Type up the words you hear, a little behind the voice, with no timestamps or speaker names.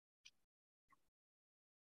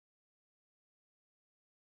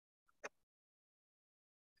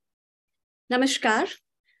Namaskar,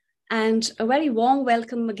 and a very warm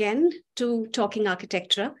welcome again to Talking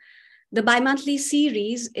Architecture, the bi-monthly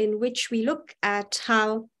series in which we look at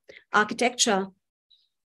how architecture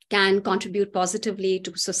can contribute positively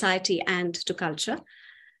to society and to culture.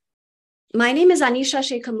 My name is Anisha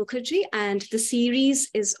Shekhar Mukherji, and the series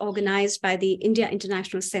is organized by the India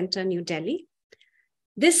International Centre, New Delhi.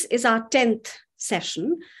 This is our 10th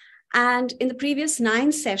session, and in the previous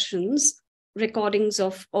 9 sessions, recordings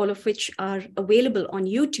of all of which are available on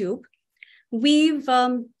YouTube, we've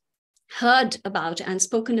heard about and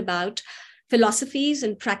spoken about philosophies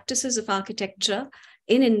and practices of architecture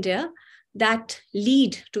in India that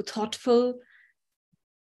lead to thoughtful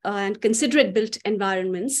and considerate built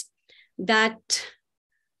environments that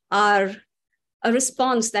are a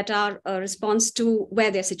response to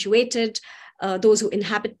where they're situated, those who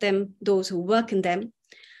inhabit them, those who work in them.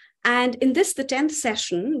 And in this, the 10th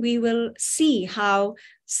session, we will see how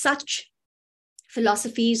such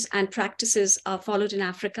philosophies and practices are followed in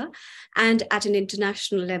Africa and at an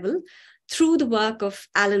international level through the work of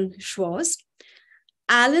Allan Schwarz.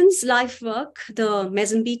 Allan's life work, the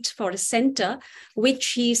Mezimbite Forest Centre,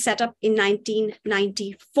 which he set up in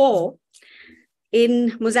 1994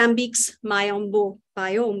 in Mozambique's Miombo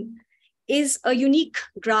Biome, is a unique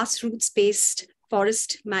grassroots-based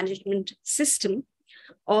forest management system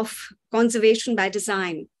of conservation by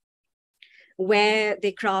design, where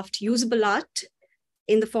they craft usable art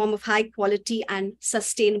in the form of high quality and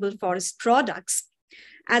sustainable forest products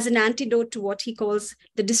as an antidote to what he calls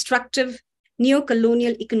the destructive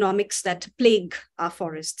neo-colonial economics that plague our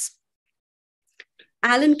forests.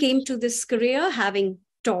 Allan came to this career having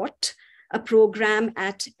taught a program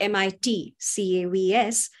at MIT,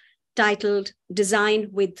 CAVS, titled Design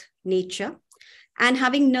with Nature, and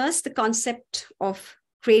having nursed the concept of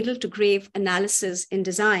cradle-to-grave analysis in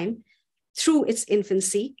design through its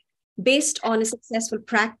infancy, based on a successful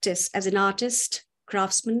practice as an artist,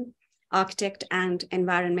 craftsman, architect, and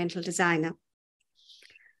environmental designer.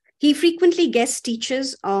 He frequently guest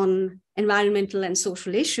teaches on environmental and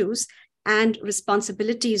social issues and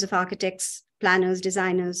responsibilities of architects, planners,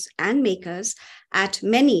 designers, and makers at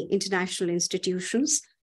many international institutions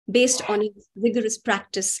based on his rigorous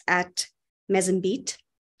practice at Mezimbite.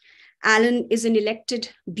 Allan is an elected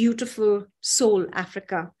Beautiful Soul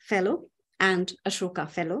Africa Fellow and Ashoka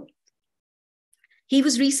Fellow. He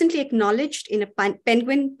was recently acknowledged in a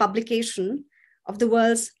Penguin publication of the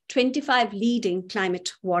world's 25 leading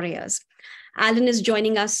climate warriors. Allan is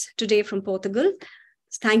joining us today from Portugal.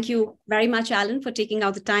 Thank you very much, Allan, for taking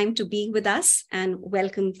out the time to be with us, and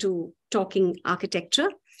welcome to Talking Architecture.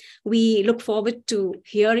 We look forward to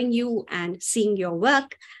hearing you and seeing your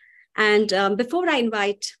work. And before I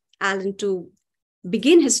invite Allan to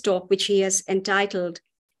begin his talk, which he has entitled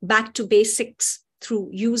Back to Basics Through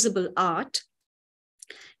Usable Art,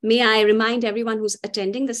 may I remind everyone who's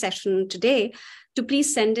attending the session today to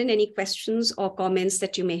please send in any questions or comments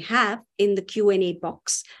that you may have in the Q&A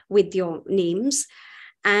box with your names.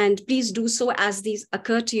 And please do so as these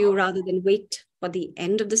occur to you rather than wait for the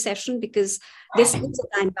end of the session, because this is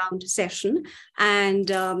a time-bound session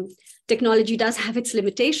and technology does have its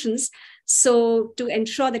limitations. So to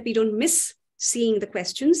ensure that we don't miss seeing the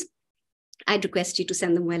questions, I'd request you to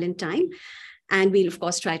send them well in time. And we'll, of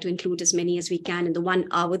course, try to include as many as we can in the 1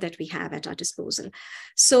 hour that we have at our disposal.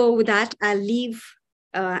 So with that, I'll leave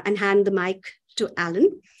and hand the mic to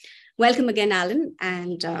Allan. Welcome again, Allan,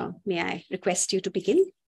 and may I request you to begin?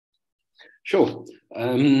 Sure.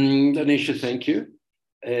 Anisha, thank you.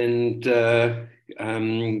 And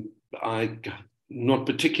I'm not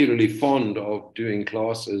particularly fond of doing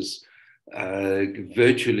classes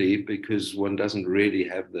virtually, because one doesn't really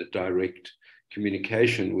have the direct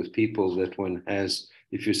communication with people that one has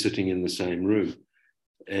if you're sitting in the same room.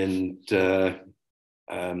 And the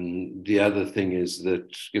other thing is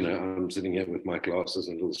that, I'm sitting here with my glasses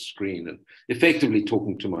and a little screen and effectively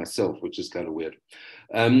talking to myself, which is kind of weird.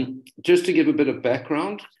 Just to give a bit of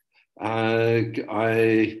background,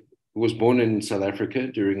 I was born in South Africa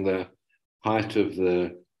during the height of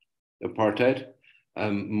the apartheid.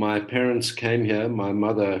 My parents came here, my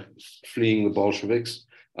mother fleeing the Bolsheviks,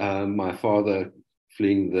 my father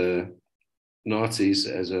fleeing the Nazis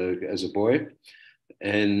as a boy.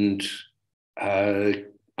 And I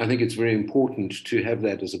think it's very important to have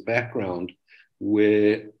that as a background,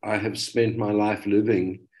 where I have spent my life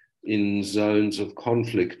living in zones of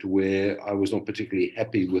conflict where I was not particularly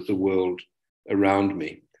happy with the world around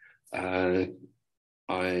me. I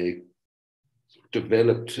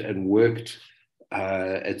developed and worked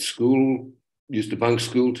at school, used to bunk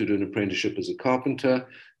school to do an apprenticeship as a carpenter.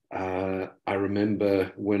 I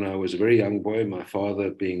remember when I was a very young boy, my father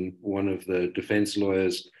being one of the defense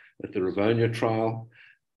lawyers at the Rivonia trial.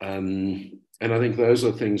 And I think those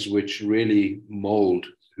are things which really mold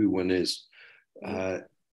who one is.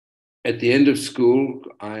 At the end of school,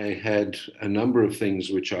 I had a number of things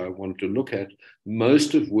which I wanted to look at,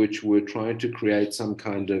 most of which were trying to create some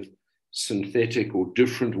kind of synthetic or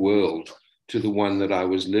different world to the one that I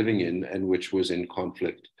was living in and which was in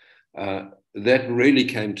conflict. That really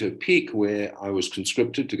came to a peak where I was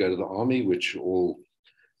conscripted to go to the army, which all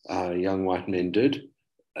young white men did,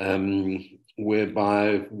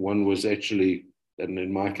 whereby one was actually, and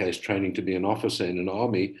in my case, training to be an officer in an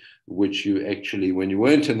army, which you actually, when you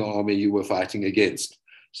weren't in the army, you were fighting against.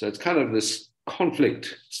 So it's kind of this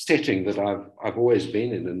conflict setting that I've always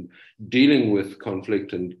been in, and dealing with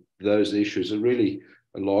conflict and those issues are really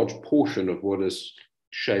a large portion of what has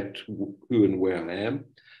shaped who and where I am.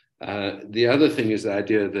 The other thing is the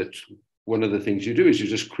idea that one of the things you do is you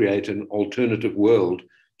just create an alternative world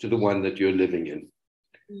to the one that you're living in.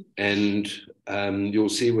 And you'll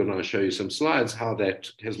see when I show you some slides how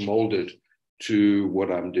that has molded to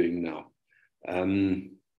what I'm doing now.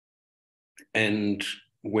 And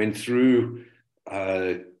went through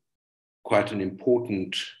quite an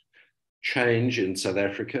important change in South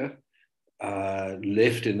Africa.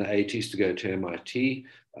 Left in the 80s to go to MIT,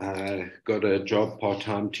 got a job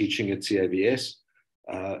part-time teaching at CABS,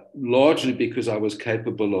 largely because I was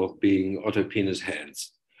capable of being Otto Pienaar's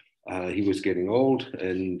hands. He was getting old,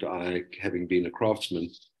 and I, having been a craftsman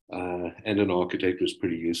and an architect, was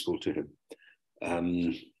pretty useful to him.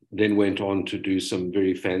 Then went on to do some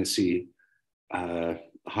very fancy,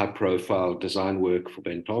 high-profile design work for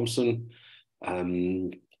Ben Thompson,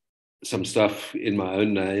 some stuff in my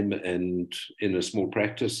own name and in a small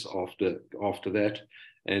practice after that.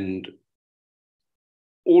 And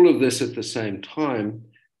all of this at the same time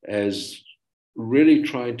as really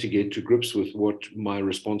trying to get to grips with what my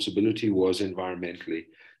responsibility was environmentally.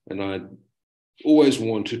 And I always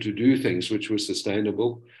wanted to do things which were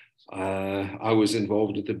sustainable. I was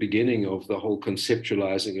involved at the beginning of the whole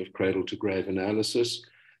conceptualizing of cradle to grave analysis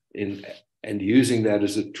and using that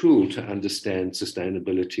as a tool to understand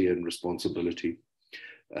sustainability and responsibility.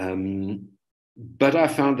 But I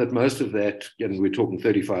found that most of that, and we're talking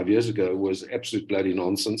 35 years ago, was absolute bloody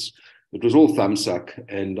nonsense. It was all thumbsuck,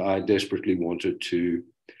 and I desperately wanted to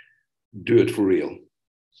do it for real.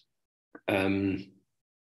 And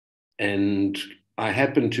I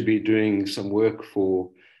happened to be doing some work for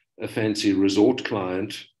a fancy resort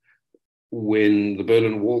client when the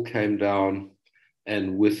Berlin Wall came down,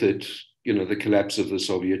 and with it, the collapse of the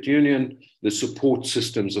Soviet Union, the support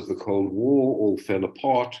systems of the Cold War all fell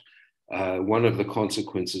apart. One of the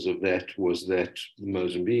consequences of that was that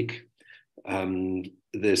Mozambique,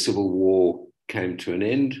 their civil war came to an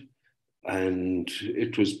end, and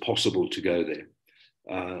it was possible to go there.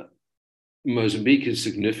 Mozambique is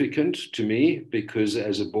significant to me because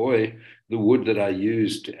as a boy, the wood that I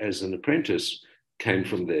used as an apprentice came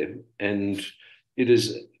from there. And it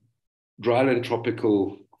is dryland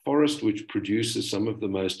tropical forest, which produces some of the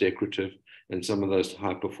most decorative and some of those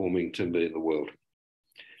high-performing timber in the world.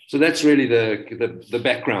 So that's really the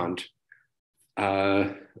background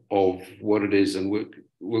of what it is. And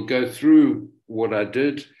we'll go through what I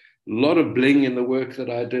did. A lot of bling in the work that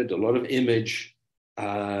I did, a lot of image,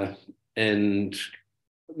 and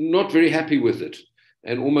not very happy with it.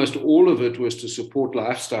 And almost all of it was to support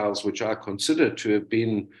lifestyles which I consider to have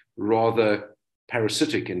been rather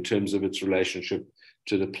parasitic in terms of its relationship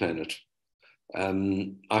to the planet.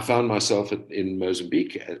 I found myself in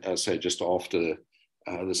Mozambique, I say just after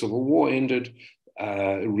the Civil War ended,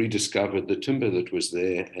 rediscovered the timber that was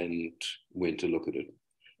there and went to look at it.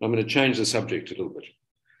 I'm going to change the subject a little bit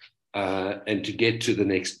and to get to the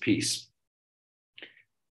next piece.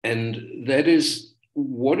 And that is,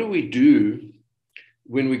 what do we do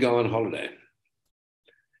when we go on holiday?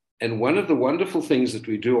 And one of the wonderful things that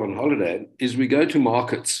we do on holiday is we go to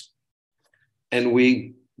markets. And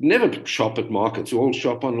we never shop at markets. We all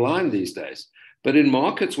shop online these days. But in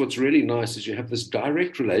markets, what's really nice is you have this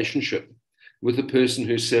direct relationship with the person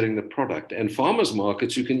who's selling the product. And farmers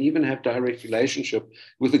markets, you can even have direct relationship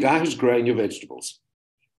with the guy who's growing your vegetables.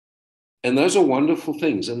 And those are wonderful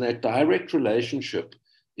things. And that direct relationship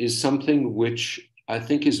is something which I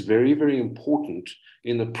think is very, very important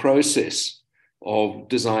in the process of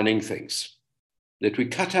designing things. That we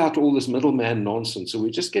cut out all this middleman nonsense. So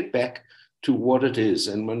we just get back to what it is.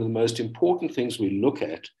 And one of the most important things we look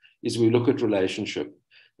at is we look at relationship.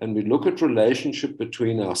 And we look at relationship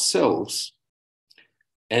between ourselves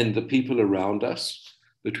and the people around us,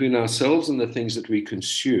 between ourselves and the things that we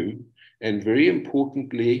consume, and very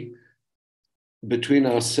importantly, between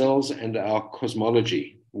ourselves and our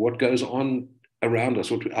cosmology, what goes on around us,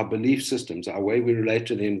 what our belief systems, our way we relate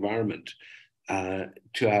to the environment,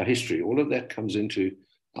 to our history, all of that comes into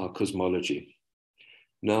our cosmology.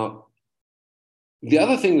 Now, the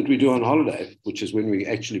other thing that we do on holiday, which is when we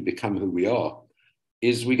actually become who we are,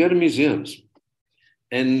 is we go to museums.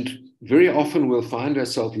 And very often we'll find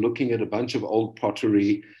ourselves looking at a bunch of old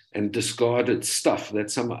pottery and discarded stuff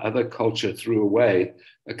that some other culture threw away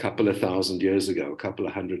a couple of thousand years ago, a couple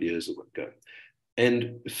of hundred years ago.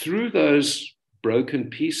 And through those broken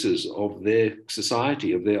pieces of their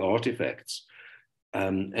society, of their artifacts,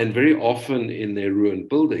 and very often in their ruined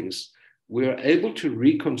buildings, we're able to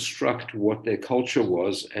reconstruct what their culture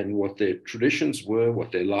was and what their traditions were,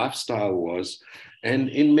 what their lifestyle was, and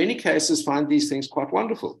in many cases find these things quite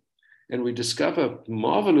wonderful. And we discover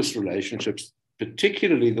marvelous relationships,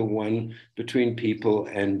 particularly the one between people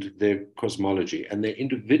and their cosmology and their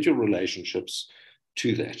individual relationships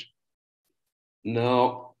to that.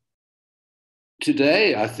 Now,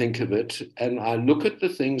 today I think of it and I look at the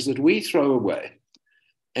things that we throw away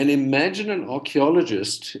and imagine an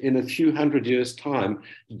archaeologist in a few hundred years' time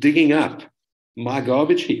digging up my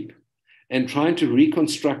garbage heap and trying to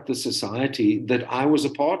reconstruct the society that I was a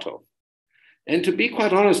part of. And to be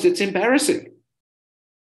quite honest, it's embarrassing.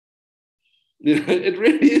 It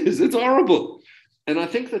really is. It's horrible. And I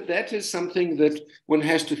think that that is something that one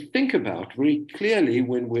has to think about very clearly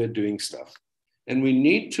when we're doing stuff. And we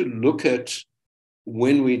need to look at,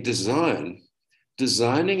 when we designing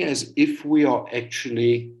as if we are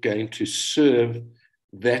actually going to serve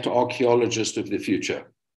that archaeologist of the future.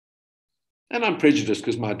 And I'm prejudiced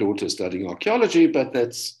because my daughter's studying archaeology, but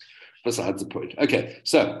that's besides the point. Okay,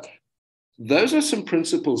 so those are some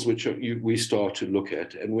principles which we start to look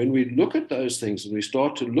at. And when we look at those things and we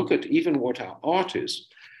start to look at even what our art is,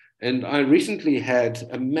 and I recently had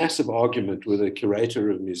a massive argument with a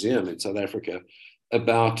curator of a museum in South Africa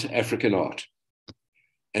about African art.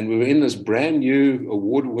 And we were in this brand new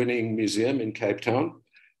award-winning museum in Cape Town.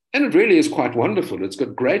 And it really is quite wonderful. It's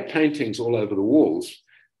got great paintings all over the walls.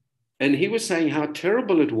 And he was saying how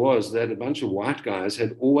terrible it was that a bunch of white guys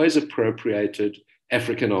had always appropriated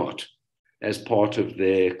African art as part of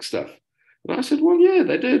their stuff. And I said, well, yeah,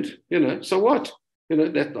 they did, so what?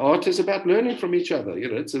 That art is about learning from each other.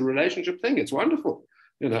 It's a relationship thing. It's wonderful.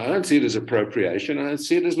 I don't see it as appropriation. I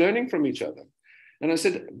see it as learning from each other. And I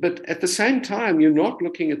said, but at the same time, you're not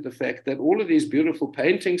looking at the fact that all of these beautiful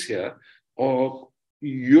paintings here are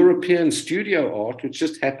European studio art, which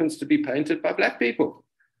just happens to be painted by Black people.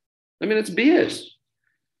 I mean, it's BS.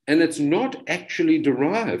 And it's not actually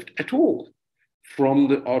derived at all from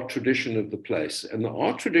the art tradition of the place. And the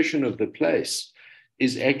art tradition of the place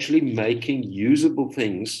is actually making usable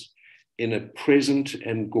things in a present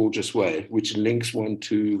and gorgeous way, which links one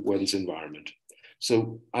to one's environment.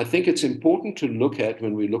 So I think it's important to look at,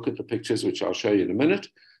 when we look at the pictures, which I'll show you in a minute,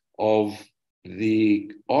 of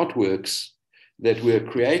the artworks that we're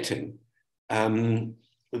creating,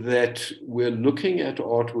 that we're looking at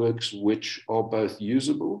artworks which are both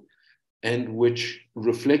usable and which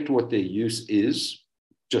reflect what their use is,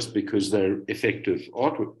 just because they're effective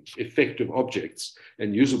objects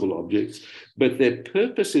and usable objects, but their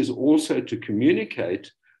purpose is also to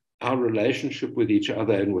communicate our relationship with each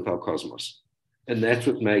other and with our cosmos. And that's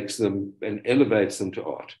what makes them and elevates them to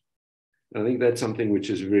art. And I think that's something which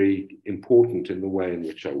is very important in the way in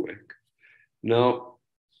which I work. Now,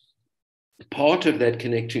 part of that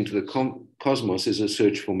connecting to the cosmos is a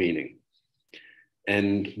search for meaning.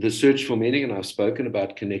 And the search for meaning, and I've spoken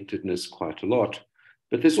about connectedness quite a lot,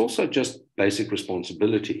 but there's also just basic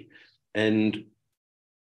responsibility. And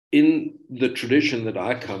in the tradition that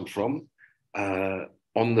I come from,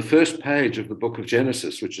 on the first page of the book of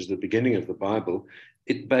Genesis, which is the beginning of the Bible,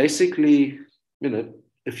 it basically,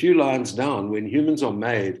 a few lines down, when humans are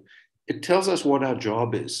made, it tells us what our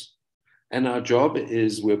job is. And our job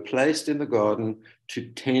is we're placed in the garden to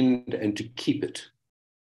tend and to keep it.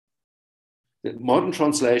 The modern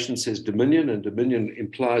translation says dominion, and dominion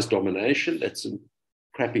implies domination. That's a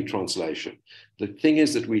crappy translation. The thing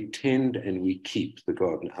is that we tend and we keep the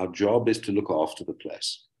garden. Our job is to look after the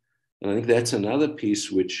place. And I think that's another piece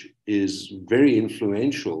which is very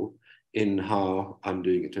influential in how I'm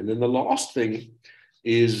doing it. And then the last thing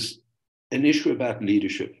is an issue about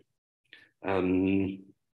leadership.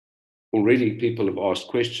 Already people have asked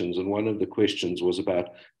questions, and one of the questions was about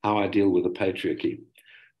how I deal with the patriarchy.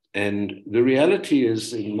 And the reality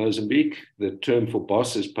is, in Mozambique, the term for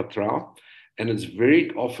boss is patrão, and it's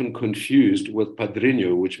very often confused with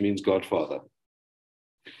padrinho, which means godfather.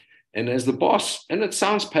 And as the boss, and it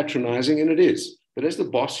sounds patronizing, and it is, But as the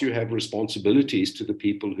boss, you have responsibilities to the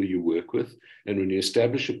people who you work with. And when you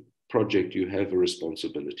establish a project, you have a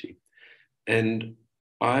responsibility. And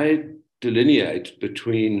I delineate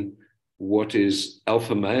between what is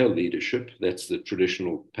alpha male leadership, that's the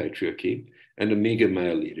traditional patriarchy, and omega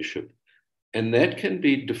male leadership. And that can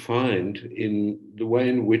be defined in the way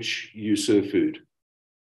in which you serve food.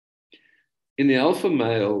 In the alpha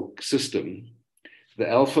male system, the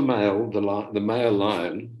alpha male, the male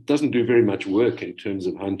lion, doesn't do very much work in terms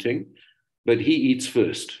of hunting, but he eats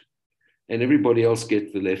first. And everybody else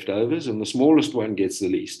gets the leftovers, and the smallest one gets the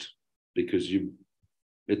least, because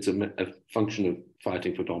it's a function of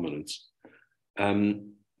fighting for dominance.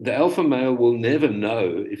 The alpha male will never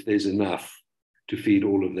know if there's enough to feed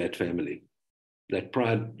all of that family. That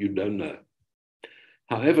pride, you don't know.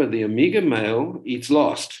 However, the omega male eats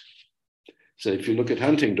last. So if you look at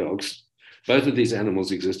hunting dogs, both of these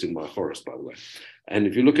animals exist in my forest, by the way. And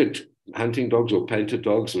if you look at hunting dogs or painted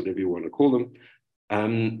dogs, whatever you want to call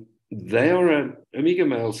them, they are an omega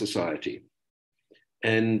male society.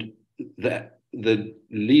 And the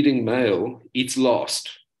leading male eats last.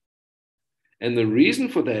 And the reason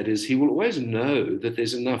for that is he will always know that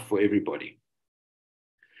there's enough for everybody.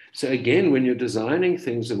 So again, when you're designing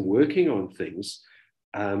things and working on things,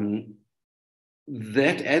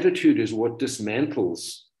 that attitude is what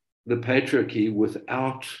dismantles the patriarchy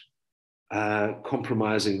without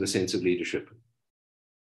compromising the sense of leadership.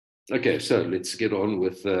 Okay, so let's get on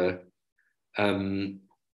with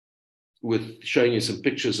showing you some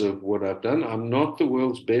pictures of what I've done. I'm not the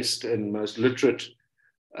world's best and most literate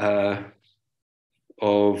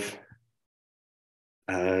of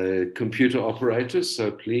computer operators,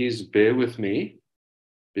 so please bear with me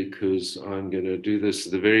because I'm going to do this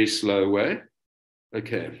the very slow way.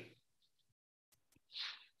 Okay.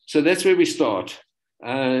 So that's where we start.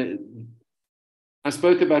 I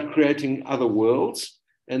spoke about creating other worlds,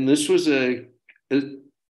 and this was a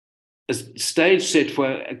stage set for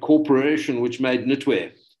a corporation which made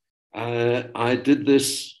knitwear. I did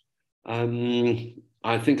this,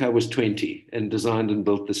 I think I was 20, and designed and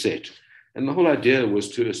built the set. And the whole idea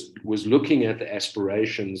was looking at the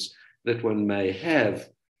aspirations that one may have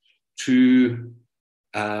to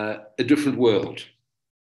a different world,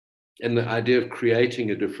 and the idea of creating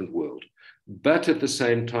a different world. But at the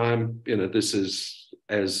same time, this is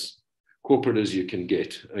as corporate as you can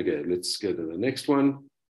get. Okay, let's go to the next one.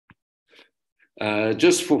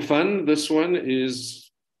 Just for fun, this one is,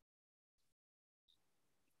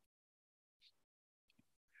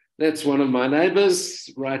 that's one of my neighbors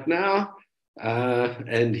right now.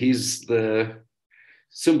 And he's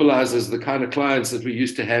symbolizes the kind of clients that we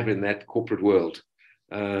used to have in that corporate world.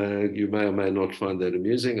 You may or may not find that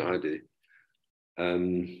amusing. I do.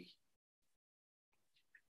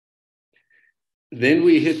 Then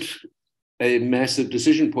we hit a massive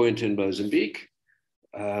decision point in Mozambique,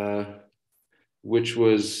 which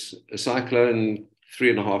was a cyclone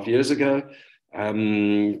 3.5 years ago.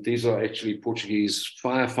 These are actually Portuguese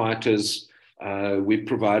firefighters. We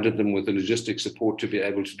provided them with the logistic support to be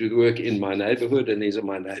able to do the work in my neighborhood, and these are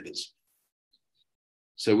my neighbors.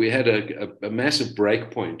 So we had a massive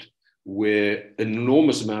break point where an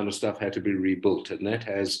enormous amount of stuff had to be rebuilt. And that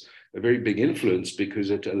has a very big influence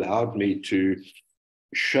because it allowed me to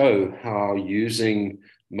show how using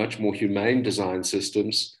much more humane design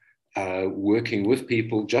systems, working with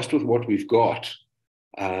people, just with what we've got,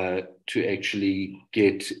 to actually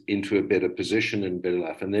get into a better position and better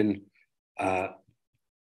life. And then,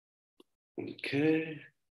 okay,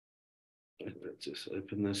 let's just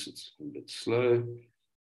open this, it's a bit slow.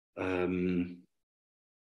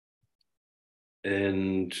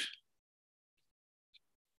 And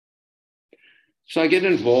so I get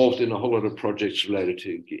involved in a whole lot of projects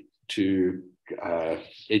related to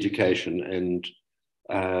education, and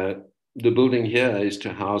the building here is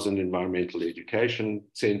to house an environmental education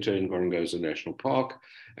center in Gorongosa National Park,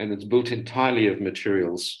 and it's built entirely of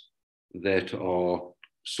materials that are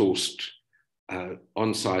sourced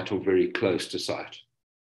on site or very close to site,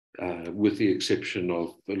 with the exception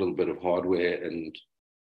of a little bit of hardware. And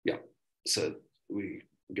yeah, so we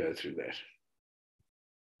go through that.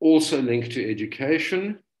 Also linked to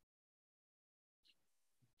education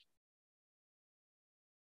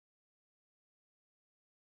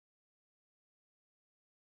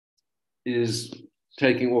is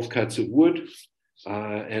taking offcuts of wood,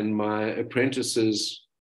 and my apprentices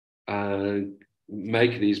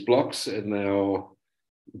make these blocks, and they are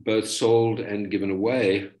both sold and given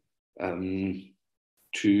away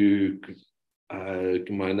to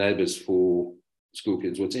my neighbors for school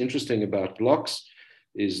kids. What's interesting about blocks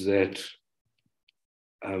is that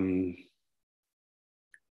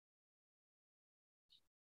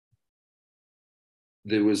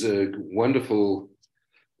there was a wonderful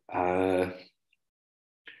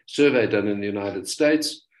survey done in the United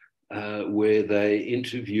States where they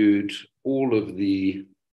interviewed all of the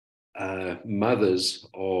mothers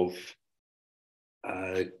of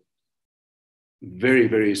very,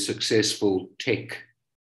 very successful tech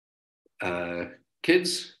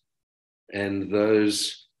kids, and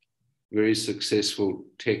those very successful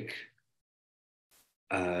tech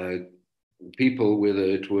people, whether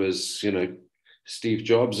it was, Steve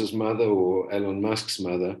Jobs' mother or Elon Musk's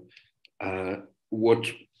mother,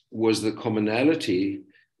 what was the commonality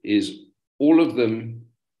is all of them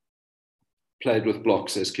played with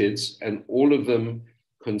blocks as kids, and all of them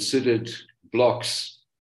considered blocks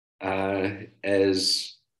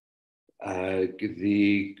as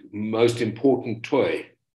the most important toy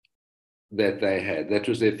that they had. That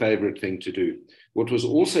was their favorite thing to do. What was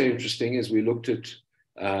also interesting is we looked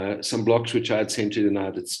at some blocks which I had sent to the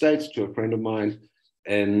United States to a friend of mine,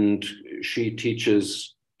 and she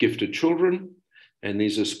teaches gifted children. And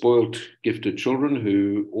these are spoiled gifted children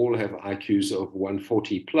who all have IQs of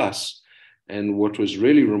 140 plus. And what was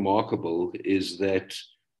really remarkable is that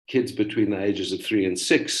kids between the ages of 3 and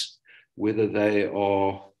 6, whether they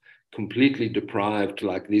are completely deprived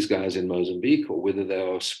like these guys in Mozambique, or whether they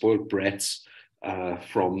are spoiled brats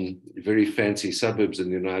from very fancy suburbs in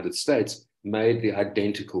the United States, made the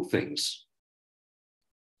identical things.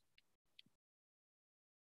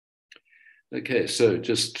 Okay, so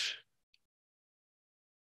just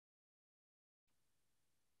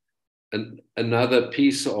another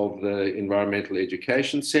piece of the Environmental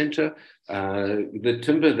Education Centre. The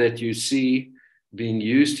timber that you see being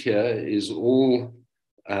used here is all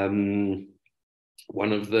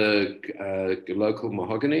one of the local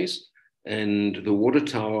mahoganies. And the water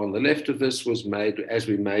tower on the left of this was made, as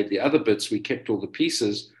we made the other bits, we kept all the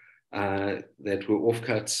pieces that were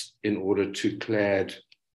offcuts in order to clad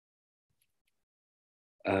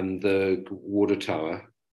the water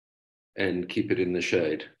tower and keep it in the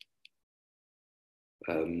shade.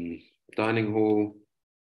 Dining hall.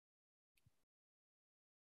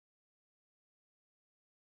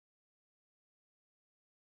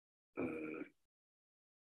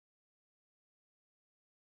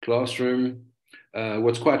 Classroom.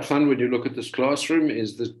 What's quite fun when you look at this classroom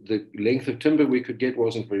is the length of timber we could get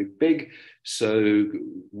wasn't very big. So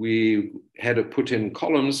we had to put in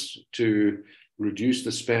columns to reduce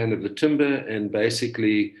the span of the timber, and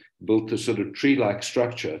basically built the sort of tree-like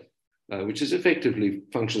structure, which is effectively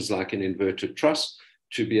functions like an inverted truss,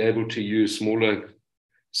 to be able to use smaller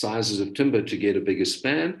sizes of timber to get a bigger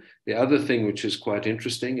span. The other thing which is quite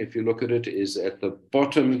interesting, if you look at it, is at the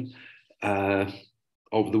bottom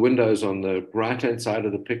of the windows on the right-hand side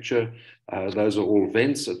of the picture, those are all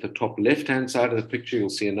vents. At the top left-hand side of the picture, you'll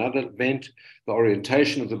see another vent. The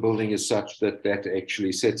orientation of the building is such that that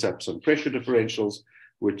actually sets up some pressure differentials,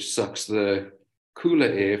 which sucks the cooler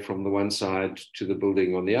air from the one side to the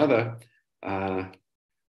building on the other,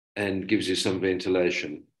 and gives you some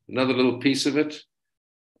ventilation. Another little piece of it,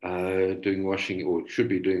 doing washing, or should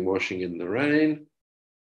be doing washing in the rain.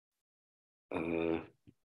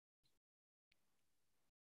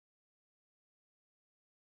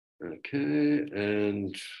 Okay,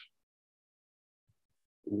 and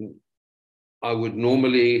I would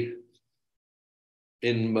normally,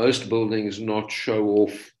 in most buildings, not show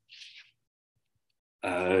off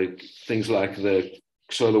things like the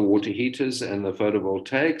solar water heaters and the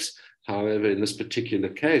photovoltaics. However, in this particular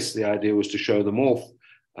case, the idea was to show them off,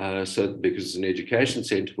 because it's an education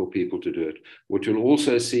center for people to do it. What you'll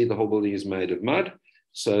also see, the whole building is made of mud,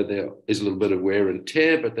 so there is a little bit of wear and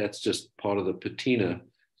tear, but that's just part of the patina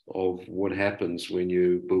of what happens when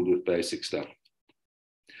you build with basic stuff.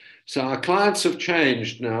 So our clients have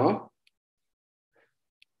changed now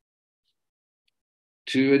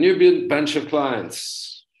to a new bunch of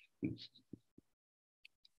clients.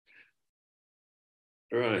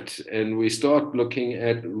 Right, and we start looking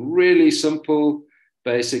at really simple,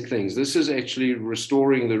 basic things. This is actually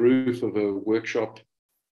restoring the roof of a workshop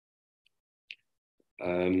at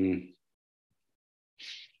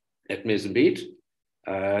Mezimbite.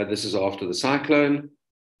 This is after the cyclone.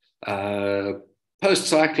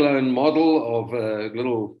 Post-cyclone model of a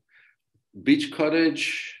little beach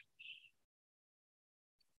cottage.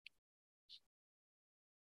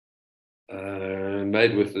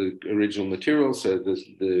 Made with the original material, so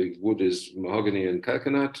the wood is mahogany and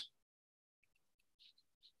coconut.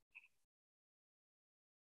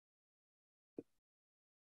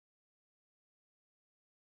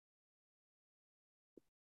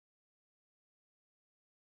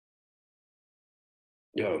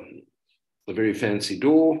 Yeah, a very fancy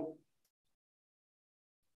door.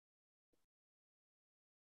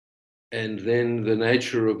 and then the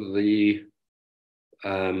nature of the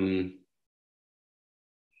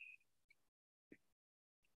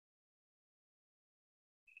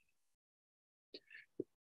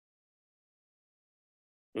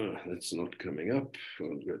that's not coming up.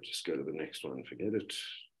 I'll just go to the next one, forget it.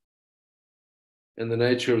 And the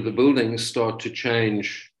nature of the buildings start to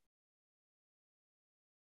change.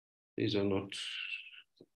 These are not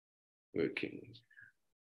working.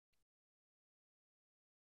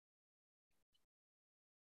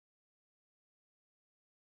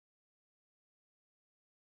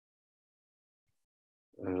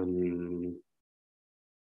 Hang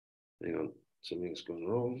on, something's gone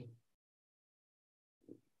wrong.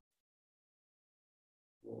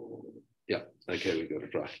 Yeah, okay, we got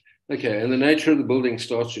it right. Okay, and the nature of the building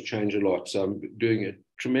starts to change a lot. So I'm doing a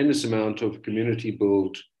tremendous amount of community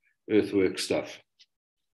build earthwork stuff.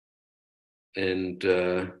 And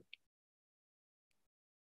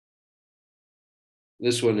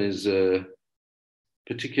this one is a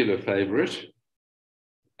particular favorite,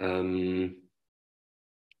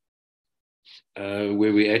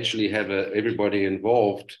 where we actually have everybody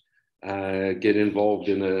involved get involved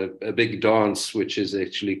in a big dance, which is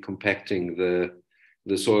actually compacting the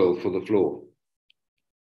soil for the floor.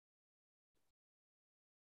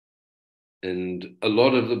 And a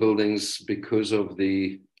lot of the buildings, because of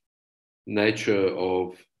the nature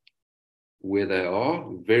of where they are,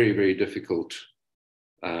 very, very difficult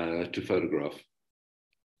to photograph.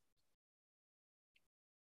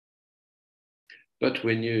 But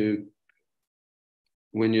when you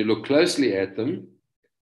look closely at them,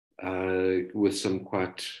 with some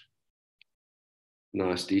quite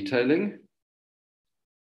nice detailing,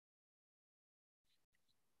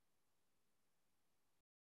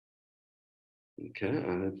 okay,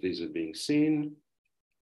 I hope these are being seen,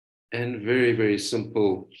 and very, very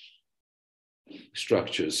simple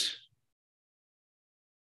structures.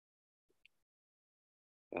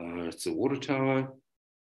 It's a water tower.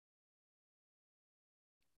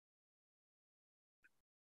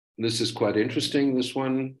 This is quite interesting, this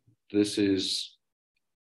one. This is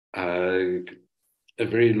a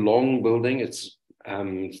very long building. It's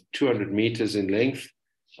 200 meters in length,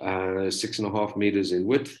 6.5 meters in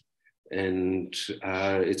width. And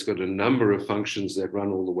it's got a number of functions that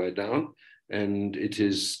run all the way down. And it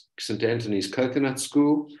is St. Anthony's Coconut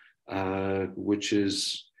School, which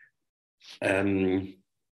is on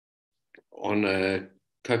a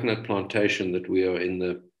coconut plantation that we are in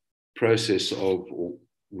the process of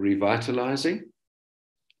revitalizing.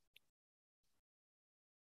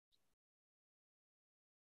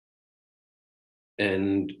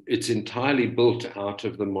 And it's entirely built out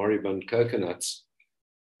of the moribund coconuts,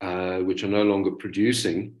 which are no longer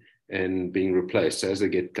producing and being replaced. So as they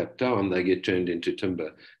get cut down, they get turned into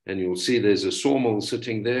timber. And you'll see there's a sawmill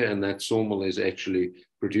sitting there, and that sawmill is actually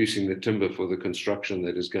producing the timber for the construction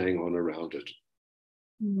that is going on around it.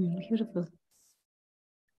 Beautiful.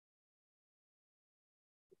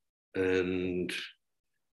 And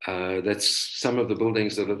that's some of the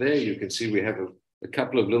buildings that are there. You can see we have a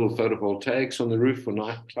couple of little photovoltaics on the roof for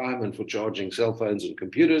nighttime and for charging cell phones and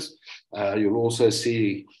computers. You'll also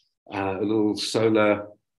see a little solar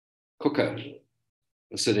cooker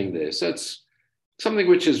sitting there. So it's something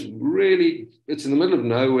which is really, it's in the middle of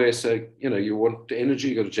nowhere. So, you know, you want energy,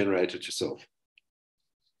 you got to generate it yourself.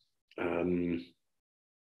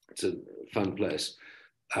 It's a fun place.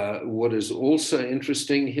 What is also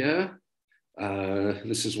interesting here,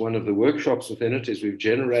 this is one of the workshops within it, is we've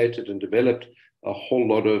generated and developed a whole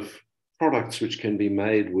lot of products which can be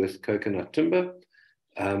made with coconut timber.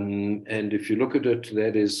 And if you look at it,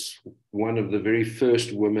 that is one of the very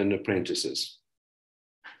first women apprentices.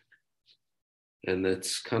 And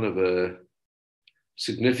that's kind of a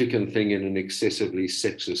significant thing in an excessively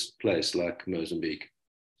sexist place like Mozambique.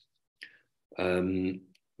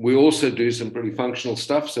 We also do some pretty functional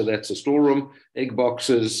stuff. So that's a storeroom, egg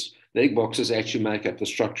boxes. The egg boxes actually make up the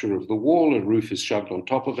structure of the wall. A roof is shoved on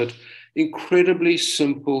top of it. Incredibly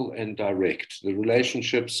simple and direct. The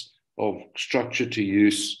relationships of structure to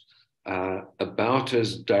use are about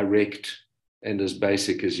as direct and as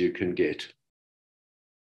basic as you can get.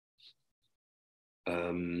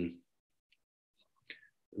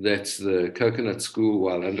 That's the Coconut School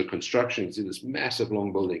while under construction. You see this massive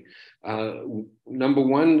long building. Number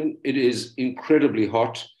one, it is incredibly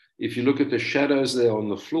hot. If you look at the shadows there on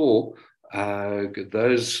the floor,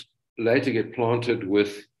 those later get planted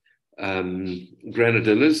with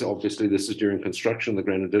granadillas. Obviously, this is during construction. The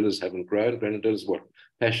granadillas haven't grown. Granadillas, what?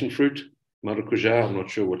 Passion fruit, maracujá. I'm not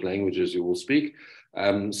sure what languages you will speak.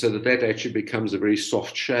 So that actually becomes a very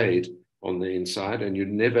soft shade on the inside, and you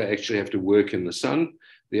never actually have to work in the sun.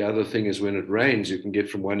 The other thing is when it rains, you can get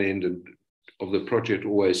from one end of the project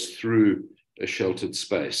always through a sheltered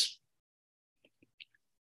space.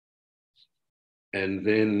 And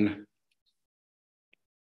then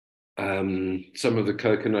some of the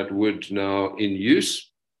coconut wood now in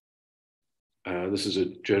use. This is a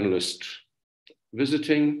journalist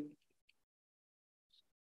visiting.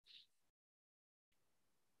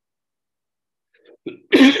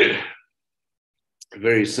 A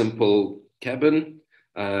very simple cabin.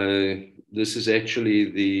 This is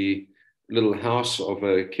actually the little house of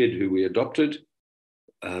a kid who we adopted,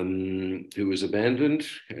 who was abandoned,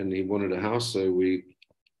 and he wanted a house. So we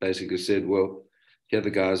basically said, well, here the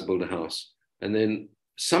guys build a house. And then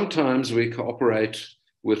sometimes we cooperate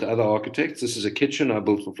with other architects. This is a kitchen I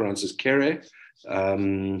built for Francis Kere.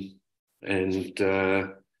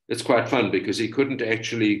 It's quite fun because he couldn't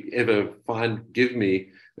actually ever give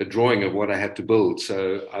me a drawing of what I had to build.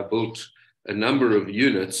 So I built a number of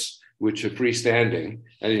units which are freestanding,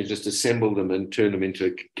 and you just assemble them and turn them into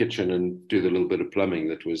a kitchen and do the little bit of plumbing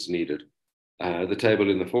that was needed. The table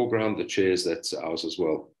in the foreground, the chairs, that's ours as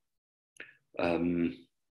well.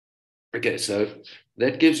 Okay, so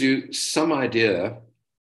that gives you some idea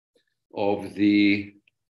of the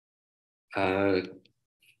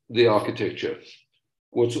architecture.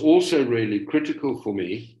 What's also really critical for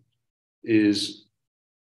me is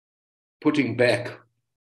putting back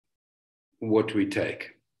what we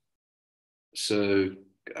take. So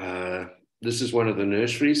this is one of the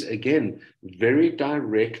nurseries. Again, very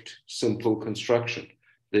direct, simple construction.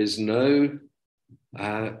 There's no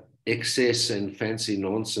excess and fancy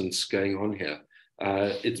nonsense going on here.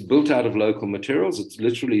 It's built out of local materials. It's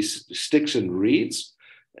literally sticks and reeds.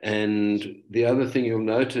 And the other thing you'll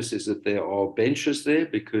notice is that there are benches there,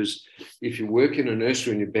 because if you work in a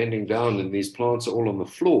nursery and you're bending down and these plants are all on the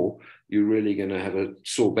floor, you're really going to have a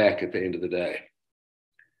sore back at the end of the day.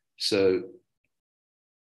 So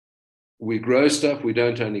we grow stuff. We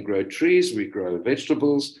don't only grow trees, we grow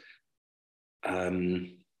vegetables,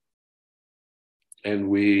 and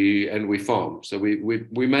we farm. So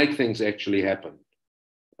we make things actually happen.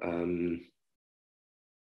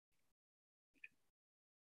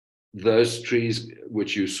 Those trees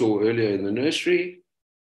which you saw earlier in the nursery,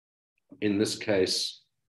 in this case,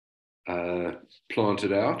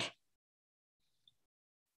 planted out.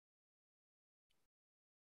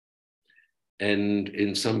 And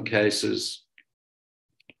in some cases,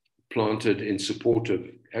 planted in support of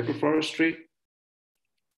agroforestry,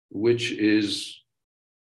 which is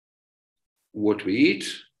what we eat.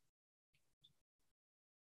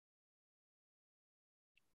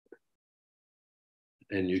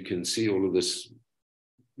 And you can see all of this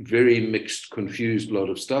very mixed, confused lot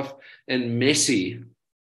of stuff. And messy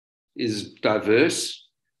is diverse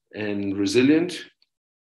and resilient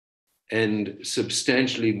and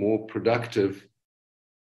substantially more productive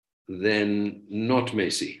than not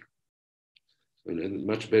messy. You know,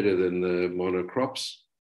 much better than the monocrops.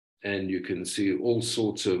 And you can see all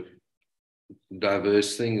sorts of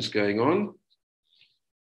diverse things going on.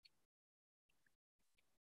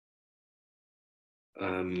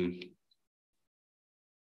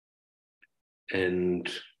 And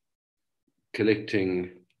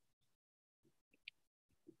collecting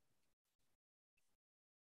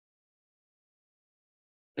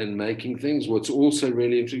and making things. What's also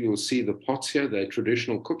really interesting, you'll see the pots here, they're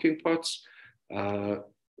traditional cooking pots,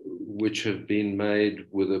 which have been made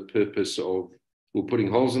with a purpose of, we're putting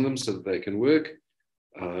holes in them so that they can work.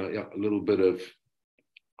 Yeah, a little bit of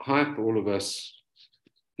hype. All of us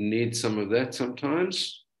need some of that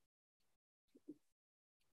sometimes.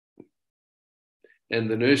 And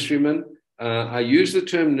the nurserymen, I use the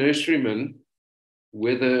term nurseryman,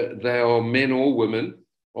 whether they are men or women,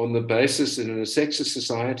 on the basis that in a sexist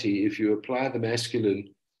society, if you apply the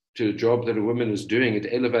masculine to a job that a woman is doing, it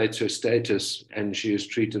elevates her status and she is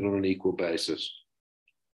treated on an equal basis.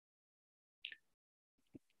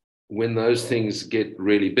 When those things get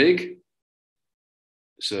really big,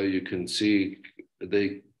 so you can see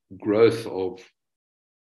the growth of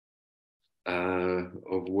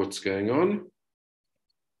what's going on,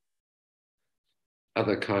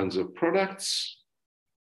 other kinds of products.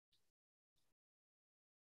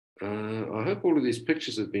 I hope all of these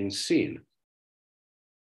pictures have been seen.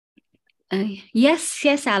 Yes,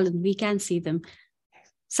 Alan, we can see them.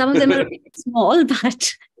 Some of them are small,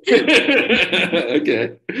 but...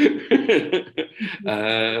 Okay.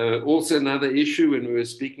 Also, another issue when we were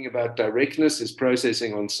speaking about directness is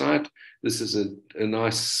processing on site. This is a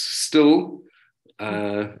nice still,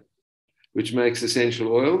 which makes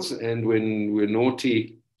essential oils. And when we're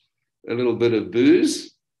naughty, a little bit of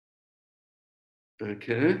booze.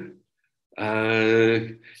 Okay.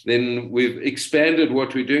 Then we've expanded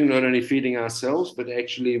what we're doing, not only feeding ourselves, but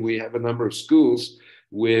actually we have a number of schools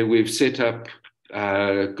where we've set up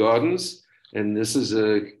gardens. And this is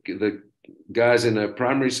the guys in a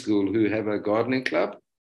primary school who have a gardening club.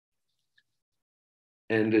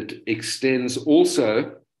 And it extends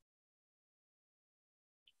also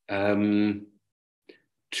to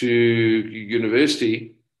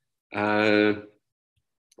university,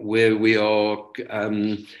 where we are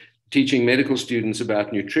teaching medical students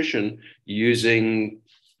about nutrition using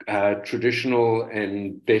traditional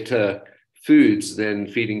and better foods than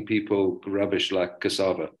feeding people rubbish like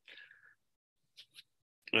cassava.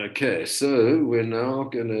 Okay, so we're now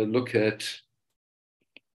going to look at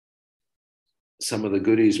some of the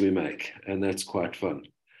goodies we make, and that's quite fun.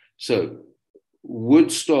 So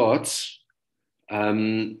wood starts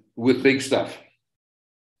with big stuff.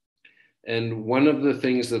 And one of the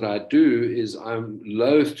things that I do is I'm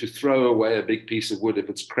loath to throw away a big piece of wood if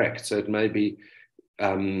it's cracked, so it may be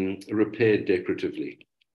repaired decoratively.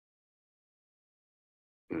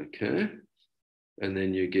 Okay, and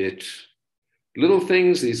then you get little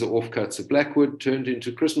things. These are offcuts of blackwood turned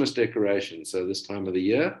into Christmas decorations. So this time of the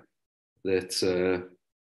year, that's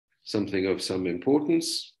something of some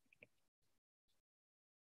importance.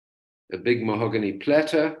 A big mahogany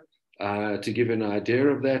platter. To give an idea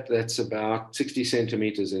of that, that's about 60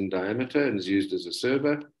 centimeters in diameter and is used as a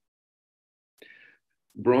server.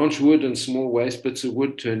 Branch wood and small waste bits of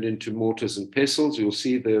wood turned into mortars and pestles. You'll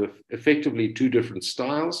see they're effectively two different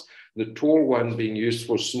styles. The tall one being used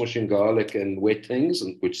for smushing garlic and wet things,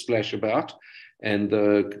 which splash about, and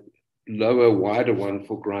the lower, wider one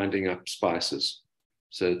for grinding up spices.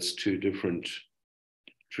 So it's two different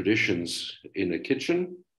traditions in a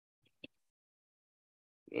kitchen.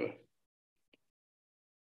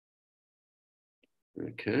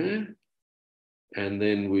 Okay, and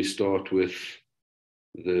then we start with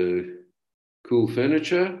the cool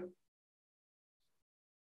furniture.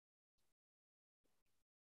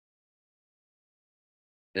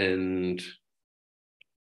 And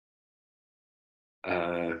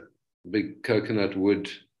big coconut wood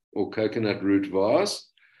or coconut root vase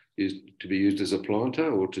to be used as a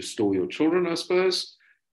planter or to store your children, I suppose.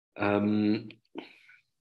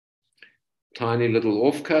 Tiny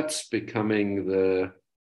little offcuts becoming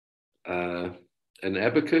an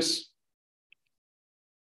abacus.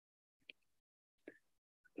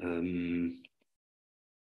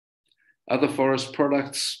 Other forest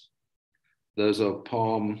products, those are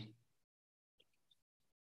palm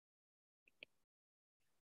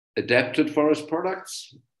adapted forest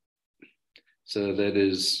products. So that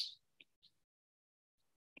is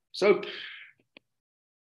soap,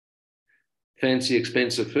 fancy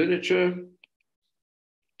expensive furniture,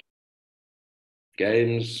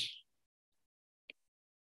 games,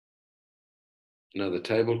 another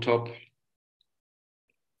tabletop,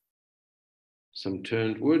 some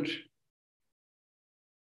turned wood,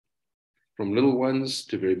 from little ones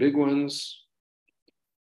to very big ones.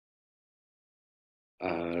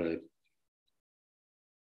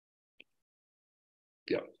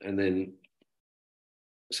 Yeah, and then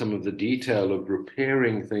some of the detail of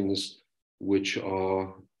repairing things which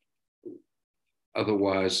are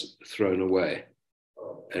otherwise thrown away.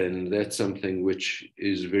 And that's something which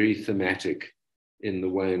is very thematic in the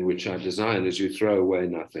way in which I design, is you throw away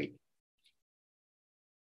nothing.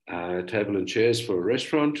 Table and chairs for a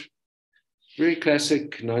restaurant. Very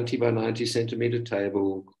classic 90 by 90 centimeter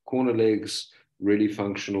table, corner legs, really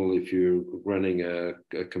functional if you're running a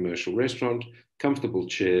commercial restaurant. Comfortable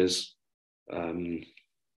chairs. Another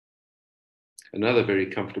very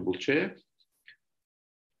comfortable chair.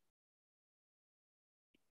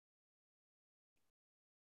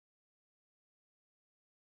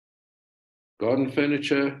 Garden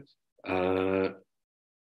furniture.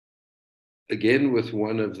 Again, with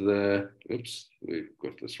one of the, oops, we've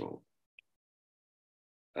got this wrong.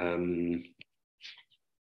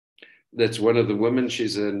 That's one of the women.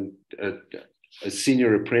 She's a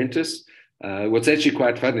senior apprentice. What's actually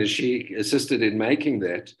quite fun is she assisted in making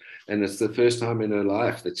that, and it's the first time in her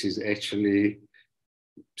life that she's actually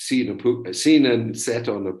seen and sat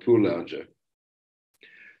on a pool lounger.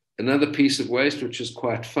 Another piece of waste which is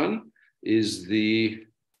quite fun is the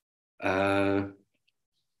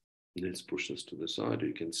let's push this to the side,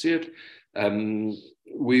 you can see it.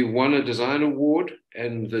 We won a design award,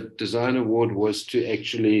 and the design award was to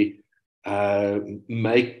actually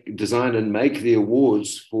design and make the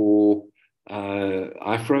awards for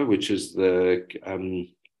IFRA, which is the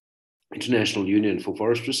International Union for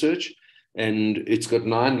Forest Research. And it's got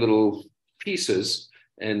 9 little pieces,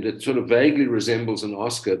 and it sort of vaguely resembles an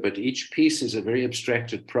Oscar, but each piece is a very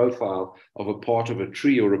abstracted profile of a part of a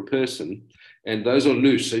tree or a person, and those are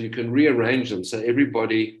loose, so you can rearrange them, so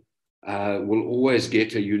everybody will always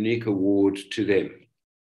get a unique award to them.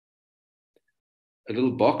 A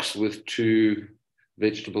little box with 2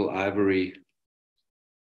 vegetable ivory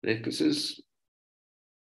necklaces,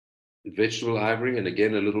 vegetable ivory, and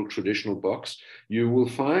again, a little traditional box. You will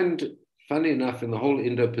find, funny enough, in the whole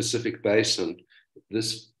Indo-Pacific basin,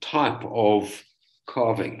 this type of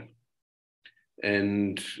carving.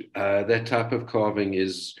 And that type of carving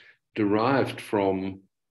is derived from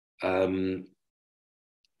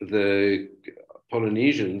the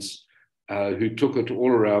Polynesians who took it all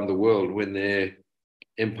around the world when their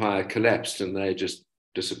empire collapsed, and they just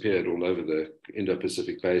disappeared all over the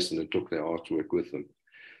Indo-Pacific basin and took their artwork with them.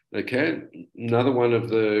 Okay, another one of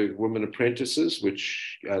the women apprentices,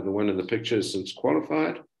 which the one in the picture is since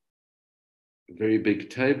qualified. Very big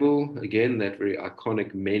table, again, that very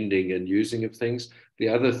iconic mending and using of things. The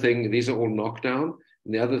other thing, these are all knockdown.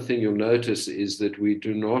 And the other thing you'll notice is that we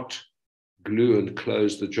do not glue and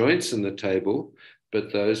close the joints in the table,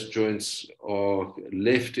 but those joints are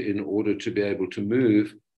left in order to be able to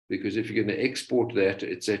move, because if you're going to export that,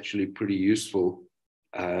 it's actually pretty useful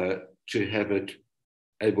to have it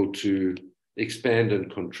able to expand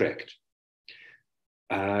and contract.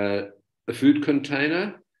 A food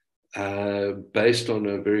container, based on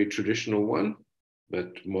a very traditional one,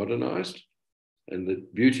 but modernized. And the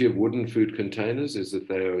beauty of wooden food containers is that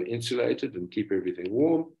they are insulated and keep everything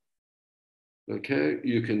warm. Okay,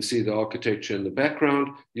 you can see the architecture in the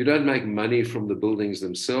background. You don't make money from the buildings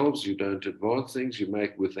themselves. You don't advance things. You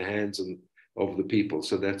make with the hands of the people.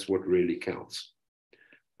 So that's what really counts.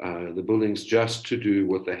 The buildings just to do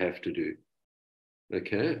what they have to do.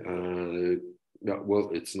 Okay, well,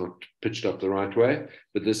 it's not pitched up the right way,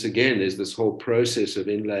 but this again is this whole process of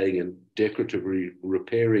inlaying and decoratively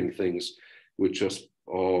repairing things, which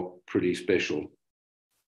are pretty special.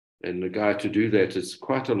 And the guy to do that is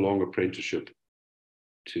quite a long apprenticeship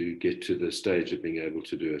to get to the stage of being able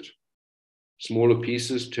to do it. Smaller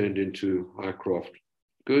pieces turned into high craft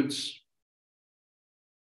goods,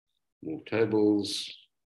 more tables,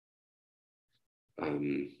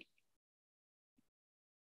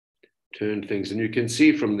 turn things. And you can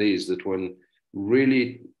see from these that one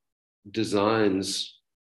really designs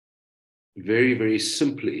very, very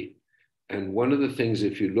simply. And one of the things,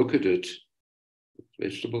 if you look at it,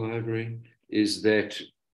 vegetable ivory, is that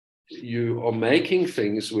you are making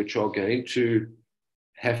things which are going to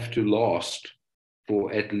have to last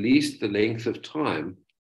for at least the length of time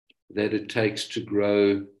that it takes to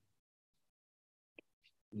grow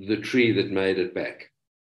the tree that made it back.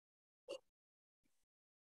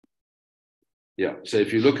 Yeah, so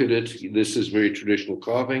if you look at it, this is very traditional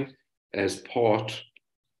carving as part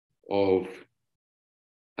of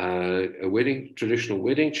a traditional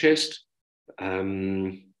wedding chest.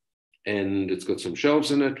 And it's got some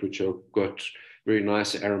shelves in it, which have got very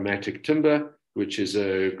nice aromatic timber, which is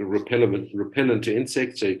a repellent to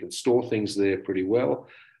insects, so you can store things there pretty well.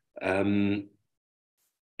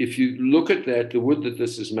 If you look at that, the wood that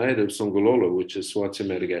this is made of, Songololo, which is Schwarz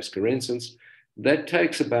madagascarensis, that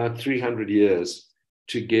takes about 300 years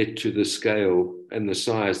to get to the scale and the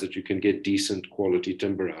size that you can get decent quality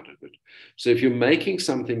timber out of it. So if you're making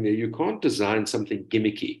something there, you can't design something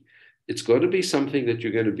gimmicky. It's got to be something that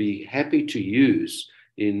you're going to be happy to use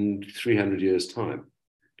in 300 years' time.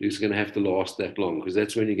 It's going to have to last that long, because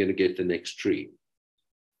that's when you're going to get the next tree.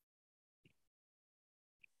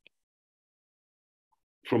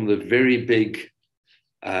 From the very big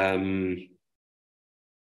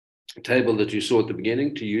table that you saw at the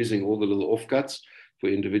beginning to using all the little offcuts for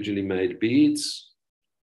individually made beads,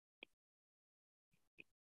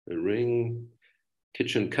 a ring,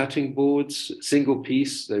 kitchen cutting boards, single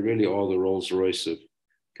piece. They really are the Rolls Royce of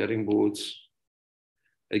cutting boards.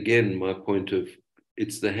 Again, my point of,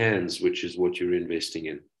 it's the hands, which is what you're investing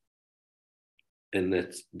in. And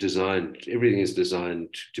that's designed, everything is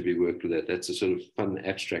designed to be worked with that. That's a sort of fun,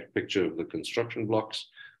 abstract picture of the construction blocks.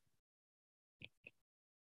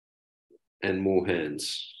 And more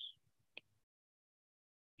hands.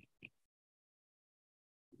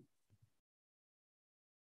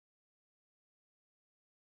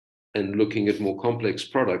 And looking at more complex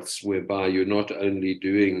products, whereby you're not only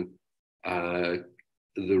doing the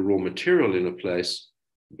raw material in a place,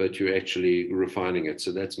 but you're actually refining it.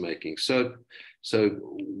 So that's making soap. So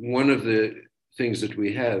one of the things that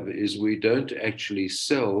we have is we don't actually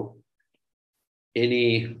sell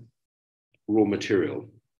any raw material.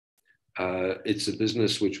 It's a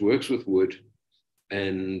business which works with wood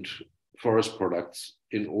and forest products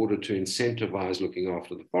in order to incentivize looking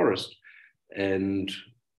after the forest. And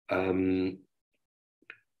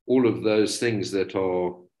all of those things that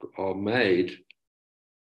are made,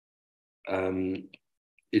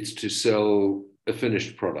 it's to sell a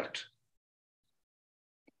finished product.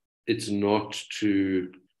 It's not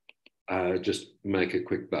to just make a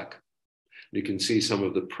quick buck. You can see some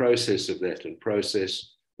of the process of that, and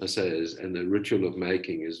process, I say, and the ritual of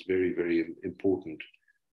making is very, very important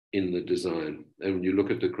in the design. And when you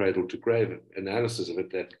look at the cradle to grave analysis of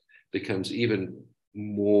it, that becomes even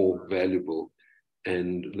more valuable.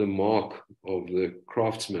 And the mark of the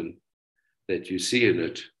craftsman that you see in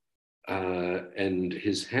it, and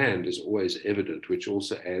his hand is always evident, which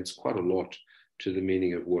also adds quite a lot to the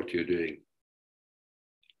meaning of what you're doing.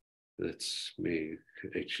 That's me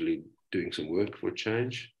actually doing some work for a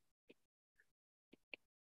change.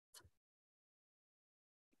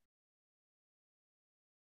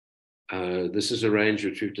 This is a range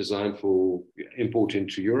which we've designed for import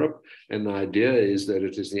into Europe. And the idea is that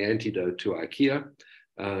it is the antidote to IKEA.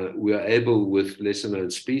 We are able, with lesser known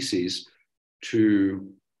species,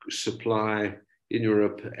 to supply in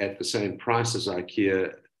Europe at the same price as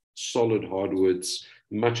IKEA, solid hardwoods,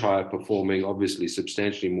 much higher performing, obviously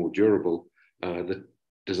substantially more durable. The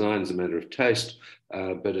design is a matter of taste,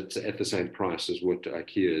 but it's at the same price as what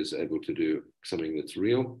IKEA is able to do, something that's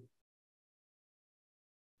real.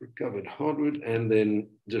 Recovered hardwood, and then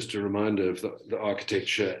just a reminder of the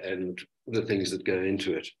architecture and the things that go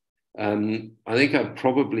into it. I think I've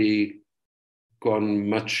probably gone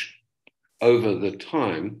much over the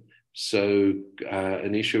time, so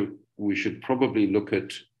Anisha, we should probably look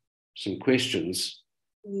at some questions.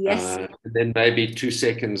 Yes. And then maybe 2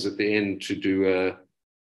 seconds at the end to do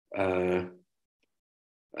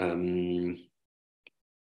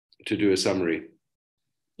a summary.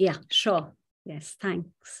 Yeah, sure. Yes,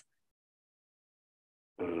 thanks.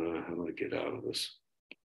 How do I get out of this?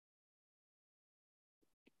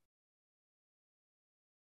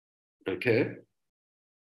 Okay.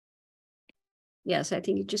 Yes, I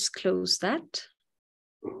think you just close that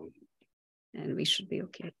and we should be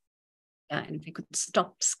okay. Yeah, and if we could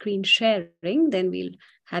stop screen sharing, then we'll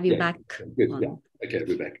have you back. Good. Yeah. Okay,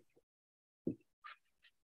 we're back.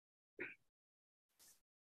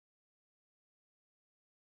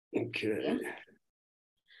 Okay.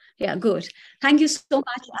 Yeah, good. Thank you so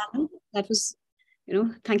much, Allan. That was,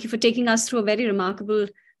 thank you for taking us through a very remarkable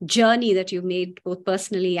journey that you've made both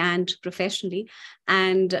personally and professionally,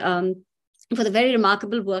 and for the very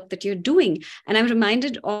remarkable work that you're doing. And I'm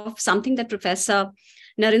reminded of something that Professor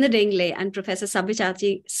Narinder Dengle and Professor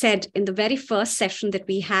Sabyasachi said in the very first session that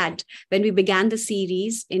we had when we began the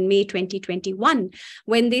series in May 2021,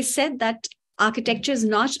 when they said that architecture is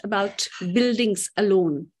not about buildings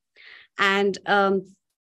alone. And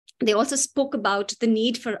they also spoke about the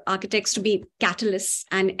need for architects to be catalysts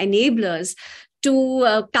and enablers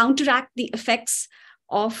to counteract the effects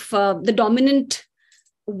of the dominant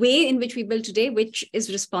way in which we build today, which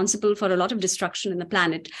is responsible for a lot of destruction in the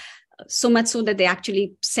planet. So much so that they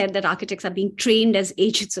actually said that architects are being trained as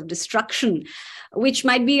agents of destruction, which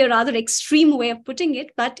might be a rather extreme way of putting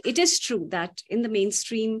it, but it is true that in the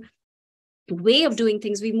mainstream way of doing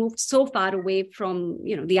things, we moved so far away from,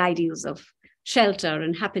 the ideals of shelter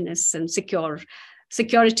and happiness and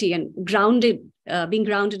security and being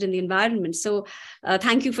grounded in the environment. So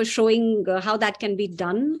thank you for showing how that can be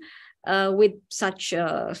done with such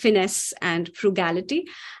finesse and frugality.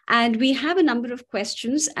 And we have a number of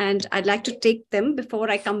questions, and I'd like to take them before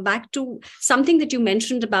I come back to something that you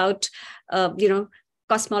mentioned about,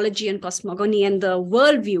 cosmology and cosmogony and the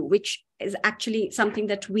worldview, which is actually something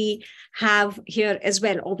that we have here as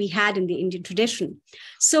well, or we had in the Indian tradition.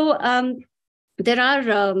 So there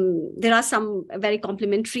are some very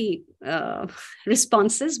complimentary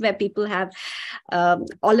responses where people have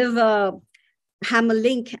Oliver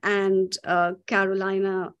Hammerlink and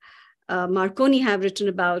Carolina Marconi have written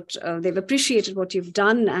about, they've appreciated what you've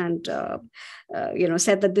done and,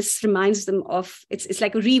 said that this reminds them of, it's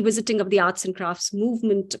like a revisiting of the arts and crafts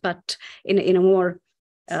movement, but in a more,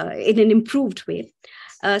 in an improved way.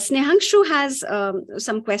 Snehangshu has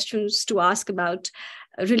some questions to ask about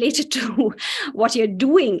related to what you're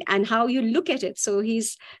doing and how you look at it. So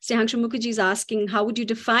Snehangshu Mukherji is asking, how would you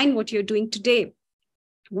define what you're doing today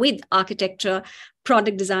with architecture,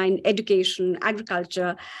 product design, education,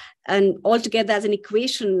 agriculture, and altogether as an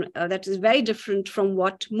equation that is very different from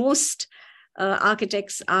what most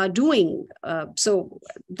architects are doing. So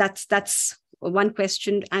that's one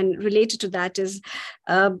question. And related to that is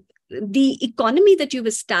the economy that you've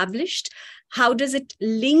established, how does it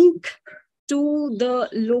link to the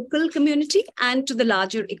local community and to the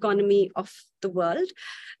larger economy of the world.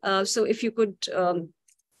 So if you could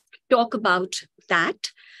talk about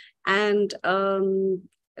that. And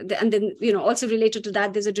then, also related to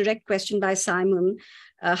that, there's a direct question by Simon.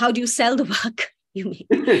 How do you sell the work you make?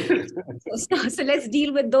 so let's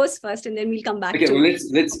deal with those first, and then we'll come back to. Well,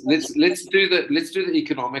 let's do the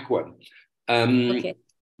economic one. Okay.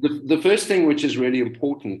 The first thing which is really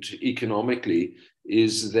important economically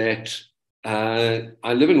is that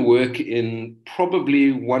I live and work in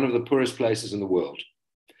probably one of the poorest places in the world,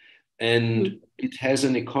 and it has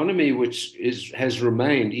an economy which has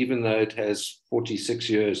remained, even though it has 46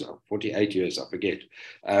 years, 48 years, I forget.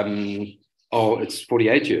 It's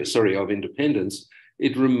 48 years, sorry, of independence.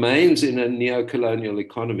 It remains in a neo-colonial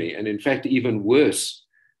economy, and in fact, even worse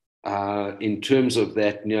in terms of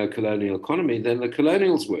that neo-colonial economy than the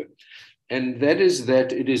colonials were. And that is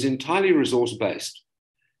that it is entirely resource-based.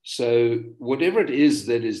 So whatever it is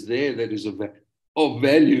that is there that is of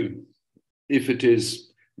value, if it is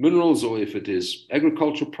minerals or if it is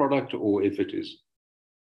agricultural product or if it is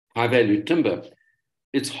high-value timber,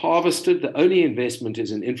 it's harvested. The only investment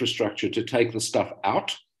is in infrastructure to take the stuff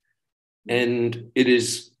out, and it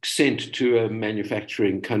is sent to a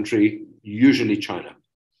manufacturing country, usually China.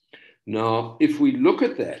 Now, if we look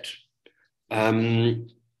at that,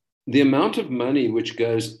 the amount of money which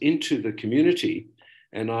goes into the community,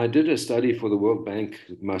 and I did a study for the World Bank,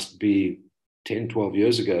 it must be 10, 12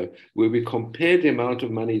 years ago, where we compared the amount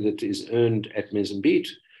of money that is earned at Mezimbite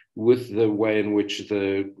with the way in which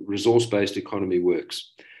the resource-based economy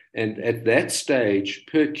works. And at that stage,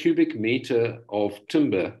 per cubic meter of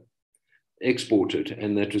timber exported,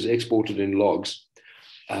 and that was exported in logs,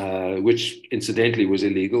 which incidentally was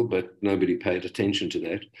illegal, but nobody paid attention to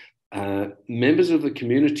that. Members of the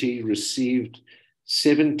community received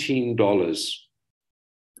 $17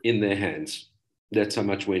 in their hands. That's how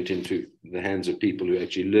much went into the hands of people who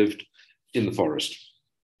actually lived in the forest.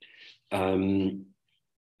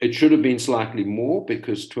 It should have been slightly more,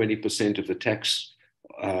 because 20% of the tax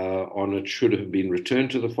on it should have been returned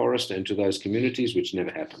to the forest and to those communities, which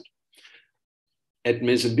never happened. At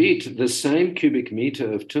Mezimbite, the same cubic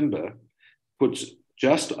meter of timber puts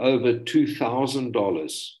just over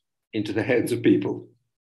 $2,000 into the hands of people.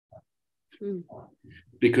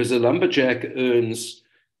 Because a lumberjack earns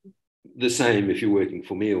the same if you're working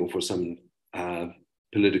for me or for some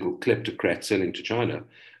political kleptocrat selling to China.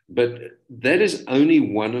 But that is only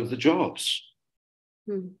one of the jobs.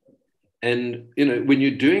 And, when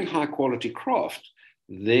you're doing high quality craft,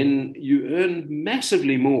 then you earn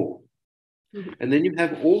massively more. And then you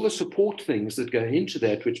have all the support things that go into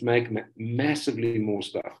that, which make massively more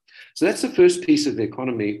stuff. So that's the first piece of the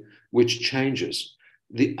economy which changes.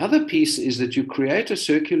 The other piece is that you create a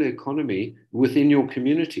circular economy within your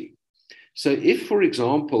community. So if, for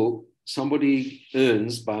example, somebody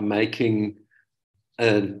earns by making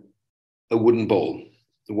a wooden bowl,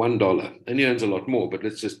 $1, and he earns a lot more, but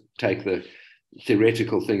let's just take the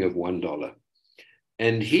theoretical thing of $1.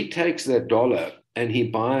 And he takes that dollar and he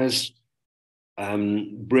buys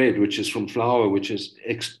bread, which is from flour, which is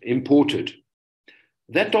imported.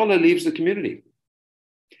 That dollar leaves the community.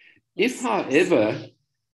 If, however,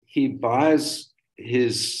 he buys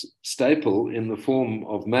his staple in the form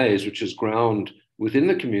of maize, which is ground within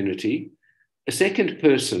the community, a second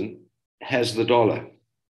person has the dollar.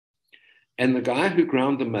 And the guy who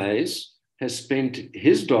ground the maize has spent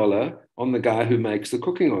his dollar on the guy who makes the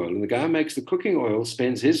cooking oil. And the guy who makes the cooking oil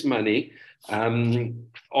spends his money on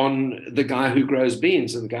the guy who grows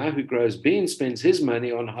beans. And the guy who grows beans spends his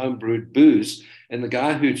money on home-brewed booze. And the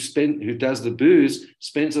guy who does the booze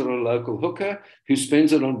spends it on a local hooker, who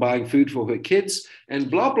spends it on buying food for her kids, and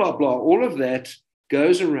blah, blah, blah. All of that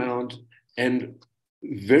goes around, and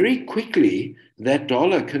very quickly, that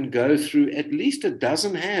dollar can go through at least a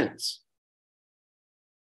dozen hands.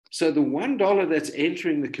 So the $1 that's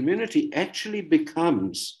entering the community actually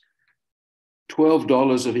becomes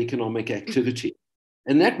 $12 of economic activity.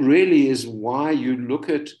 And that really is why you look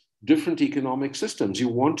at different economic systems. You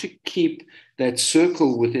want to keep that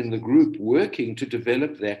circle within the group working to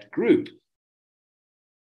develop that group.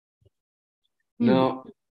 Now,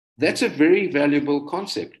 that's a very valuable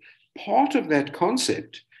concept. Part of that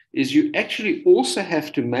concept is you actually also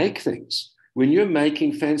have to make things, when you're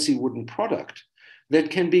making fancy wooden product, that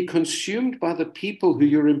can be consumed by the people who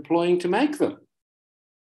you're employing to make them.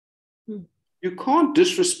 You can't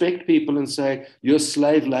disrespect people and say, you're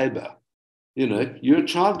slave labor. You're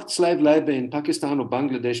child slave labor in Pakistan or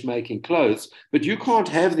Bangladesh making clothes, but you can't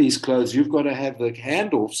have these clothes. You've got to have the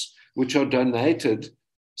handoffs, which are donated,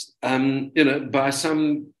 by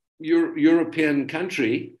some European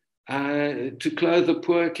country to clothe the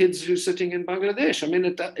poor kids who are sitting in Bangladesh. I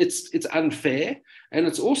mean, it's unfair, and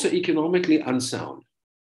it's also economically unsound.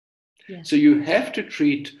 Yes. So you have to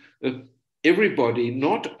treat everybody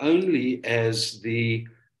not only as the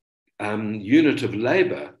unit of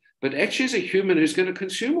labor, but actually as a human who's going to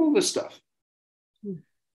consume all this stuff.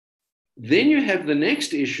 Then you have the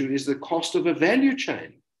next issue is the cost of a value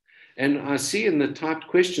chain. And I see in the typed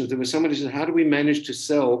questions, there was somebody who said, how do we manage to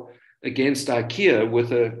sell against IKEA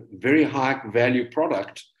with a very high value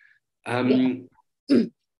product when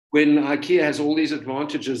IKEA has all these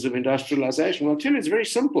advantages of industrialization? Well, I'll tell you, it's very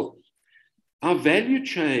simple. Our value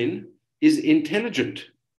chain is intelligent.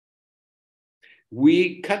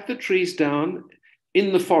 We cut the trees down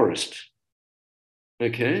in the forest.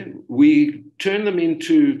 Okay, we turn them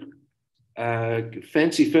into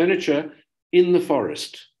fancy furniture in the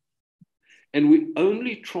forest. And we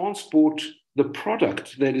only transport the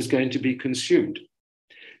product that is going to be consumed.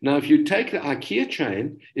 Now, if you take the IKEA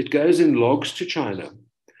chain, it goes in logs to China.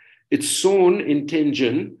 It's sawn in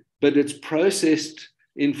Tianjin, but it's processed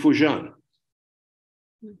in Fujian.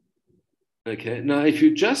 Okay, now if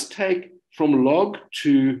you just take from log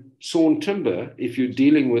to sawn timber, if you're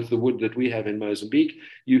dealing with the wood that we have in Mozambique,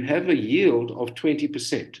 you have a yield of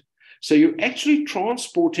 20%. So you're actually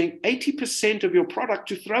transporting 80% of your product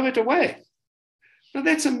to throw it away. Now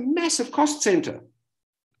that's a massive cost center.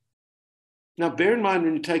 Now bear in mind,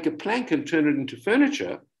 when you take a plank and turn it into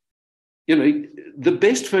furniture, you know, the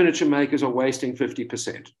best furniture makers are wasting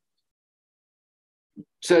 50%.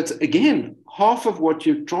 So it's, again, half of what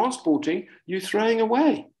you're transporting, you're throwing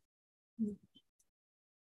away.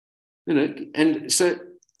 You know, and so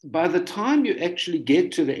by the time you actually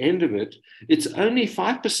get to the end of it, it's only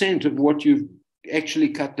 5% of what you've actually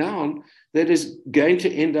cut down that is going to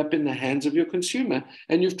end up in the hands of your consumer.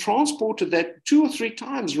 And you've transported that 2 or 3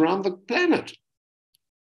 times around the planet.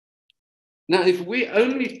 Now, if we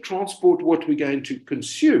only transport what we're going to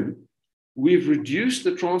consume, we've reduced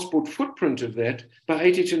the transport footprint of that by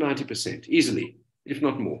 80 to 90% easily, if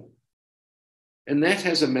not more. And that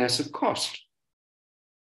has a massive cost.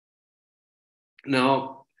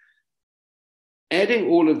 Now, adding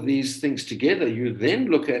all of these things together, you then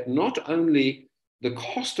look at not only the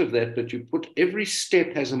cost of that, but you put every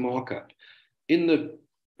step has a markup. In the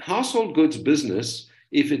household goods business,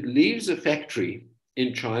 if it leaves a factory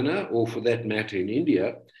in China, or for that matter in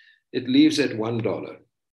India, it leaves at $1.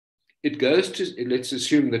 It goes to, let's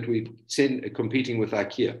assume that we send competing with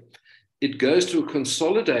IKEA. It goes to a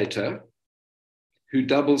consolidator who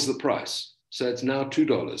doubles the price. So it's now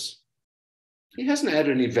 $2. He hasn't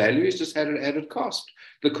added any value, he's just had an added cost.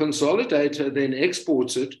 The consolidator then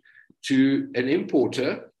exports it to an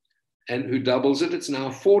importer and who doubles it, it's now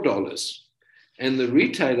 $4. And the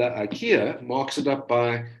retailer, IKEA, marks it up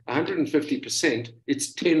by 150%,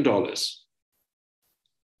 it's $10.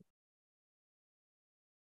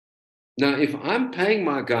 Now, if I'm paying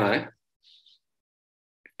my guy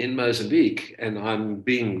in Mozambique and I'm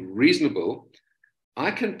being reasonable,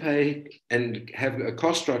 I can pay and have a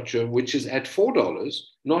cost structure which is at $4,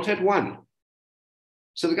 not at $1.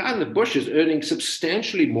 So the guy in the bush is earning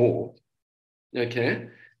substantially more, okay?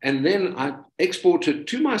 And then I export it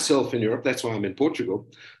to myself in Europe, that's why I'm in Portugal,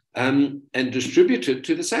 and distribute it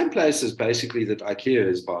to the same places basically that IKEA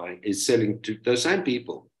is buying, is selling to those same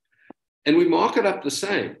people. And we mark it up the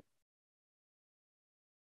same.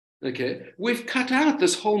 Okay, we've cut out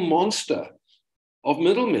this whole monster of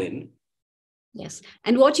middlemen. Yes,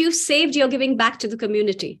 and what you've saved, you're giving back to the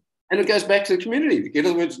community. And it goes back to the community. In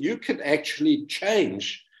other words, you can actually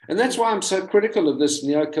change. And that's why I'm so critical of this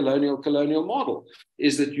neo-colonial colonial model,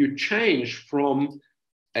 is that you change from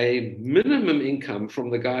a minimum income from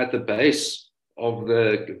the guy at the base of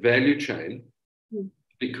the value chain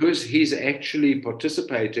because he's actually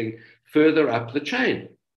participating further up the chain.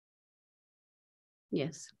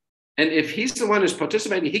 Yes. And if he's the one who's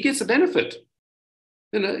participating, he gets a benefit.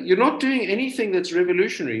 You know, you're not doing anything that's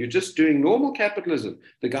revolutionary. You're just doing normal capitalism.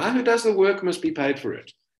 The guy who does the work must be paid for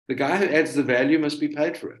it. The guy who adds the value must be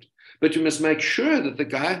paid for it. But you must make sure that the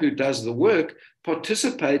guy who does the work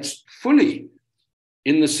participates fully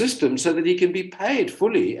in the system so that he can be paid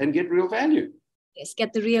fully and get real value. Yes,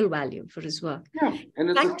 get the real value for his work. Yeah,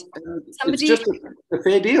 and it's just a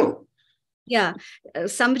fair deal. Yeah,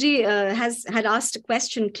 somebody had asked a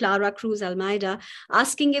question, Clara Cruz Almeida,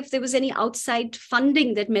 asking if there was any outside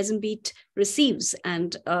funding that Mezimbite receives,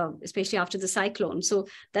 and especially after the cyclone. So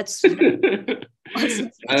that's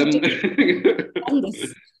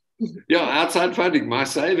yeah, outside funding, my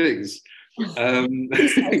savings.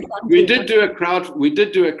 We did do a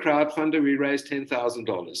crowdfunder. We raised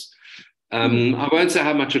 $10,000. I won't say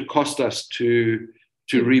how much it cost us to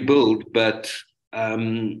to rebuild, but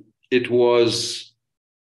it was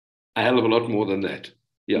a hell of a lot more than that.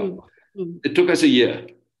 Yeah. It took us a year.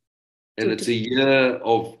 And it's a year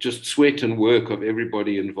of just sweat and work of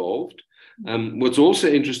everybody involved. What's also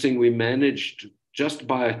interesting, we managed, just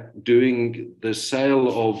by doing the sale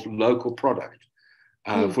of local product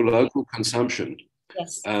for local consumption.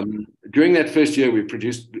 Yes. During that first year, we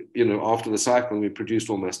produced, after the cyclone, we produced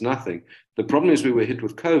almost nothing. The problem is we were hit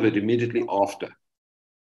with COVID immediately after.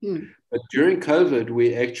 But during COVID,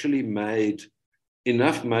 we actually made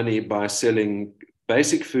enough money by selling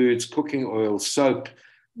basic foods, cooking oil, soap,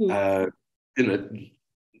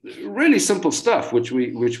 really simple stuff, which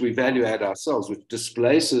we value add ourselves, which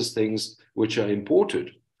displaces things which are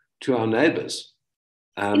imported to our neighbors.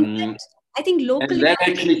 I think locally, and that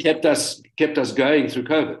actually kept us going through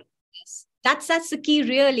COVID. Yes. That's the key,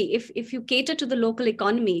 really. If you cater to the local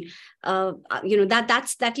economy,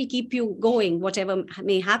 that'll keep you going, whatever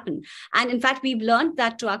may happen. And in fact, we've learned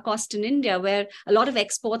that to our cost in India, where a lot of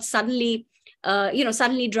exports suddenly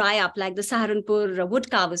dry up, like the Saharanpur wood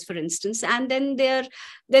carvers, for instance, and then they're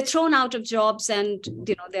thrown out of jobs, and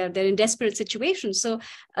they're in desperate situations. So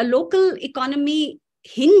a local economy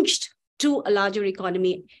hinged to a larger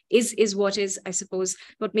economy is what is, I suppose,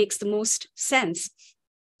 what makes the most sense.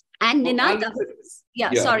 And Ninad,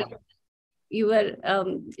 sorry, you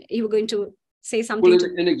were going to say something. Well,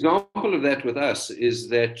 an example of that with us is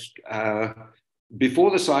that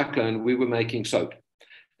before the cyclone, we were making soap.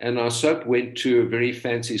 And our soap went to a very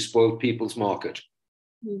fancy spoiled people's market.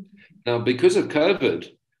 Now, because of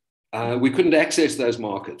COVID, we couldn't access those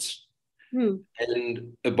markets.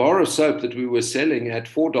 And a bar of soap that we were selling at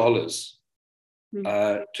 $4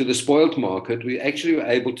 to the spoiled market, we actually were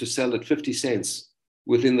able to sell at 50 cents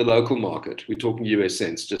within the local market. We're talking US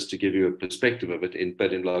cents, just to give you a perspective of it,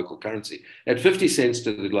 but in local currency. At 50 cents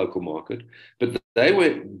to the local market, but they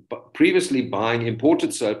were previously buying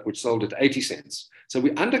imported soap, which sold at 80 cents. So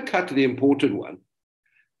we undercut the imported one.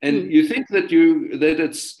 And you think that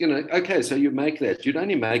it's, okay, so you make that. You'd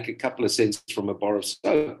only make a couple of cents from a bar of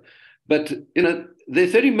soap. But, there are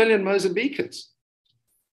 30 million Mozambicans.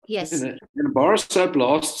 Yes. And a bar of soap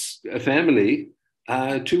lasts a family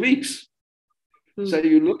 2 weeks. So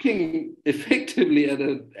you're looking effectively at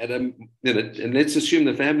and let's assume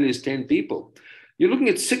the family is 10 people. You're looking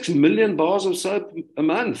at 6 million bars of soap a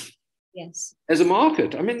month. Yes. As a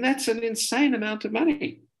market. I mean, that's an insane amount of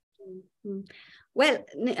money. Well,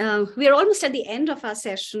 we're almost at the end of our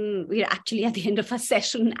session. We're actually at the end of our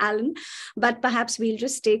session, Allan, but perhaps we'll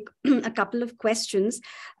just take a couple of questions,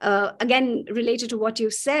 again, related to what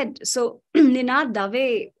you said. So Ninad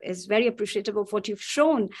Dave is very appreciative of what you've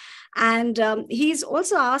shown. And he's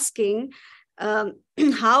also asking,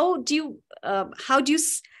 how do you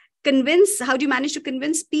manage to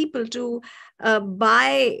convince people to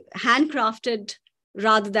buy handcrafted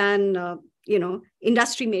rather than,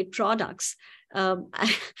 industry-made products?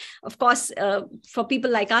 Of course, for people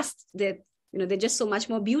like us, they're just so much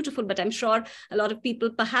more beautiful, but I'm sure a lot of people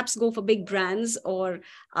perhaps go for big brands or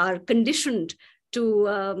are conditioned to,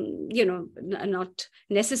 not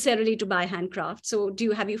necessarily to buy handcraft. So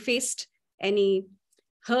have you faced any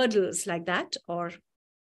hurdles like that, or?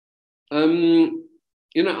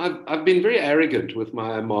 I've been very arrogant with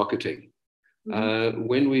my marketing.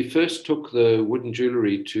 When we first took the wooden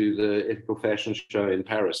jewelry to the Ethical Fashion Show in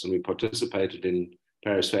Paris, and we participated in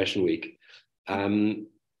Paris Fashion Week,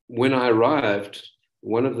 when I arrived,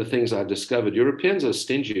 one of the things I discovered, Europeans are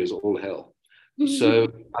stingy as all hell.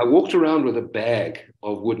 So I walked around with a bag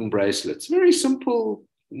of wooden bracelets, very simple,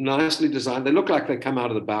 nicely designed. They look like they come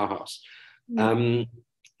out of the Bauhaus.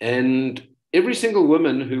 And every single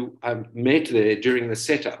woman who I met there during the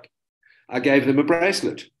setup, I gave them a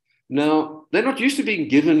bracelet. Now, they're not used to being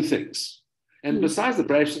given things. And besides the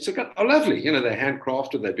bracelets, are lovely. They're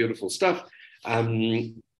handcrafted, they're beautiful stuff.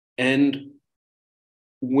 And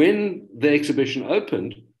when the exhibition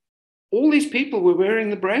opened, all these people were wearing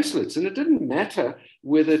the bracelets. And it didn't matter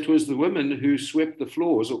whether it was the women who swept the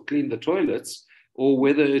floors or cleaned the toilets, or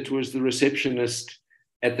whether it was the receptionist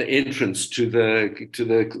at the entrance to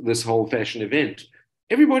this whole fashion event.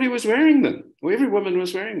 Everybody was wearing them, or every woman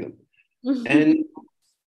was wearing them. And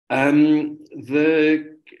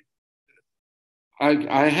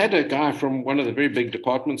I had a guy from one of the very big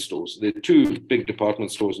department stores, there are 2 big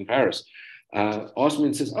department stores in Paris, asked me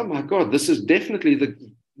and says, "Oh my God, this is definitely the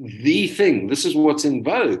thing. This is what's in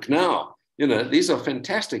vogue now. These are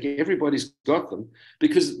fantastic. Everybody's got them,"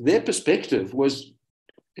 because their perspective was,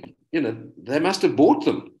 they must have bought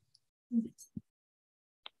them.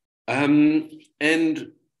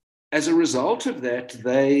 And as a result of that,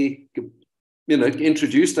 they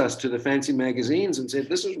introduced us to the fancy magazines and said,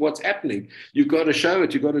 this is what's happening. You've got to show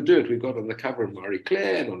it. You've got to do it. We got on the cover of Marie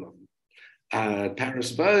Claire and on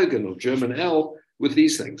Paris Vogue and of German Elle with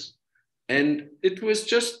these things. And it was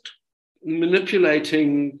just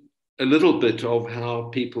manipulating a little bit of how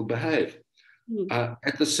people behave.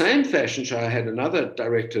 At the same fashion show, I had another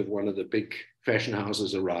director of one of the big fashion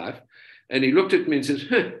houses arrive, and he looked at me and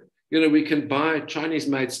said, we can buy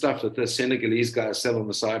Chinese-made stuff that the Senegalese guys sell on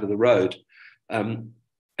the side of the road. And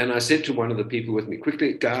I said to one of the people with me,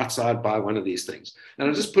 quickly, go outside, buy one of these things. And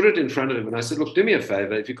I just put it in front of him, and I said, look, do me a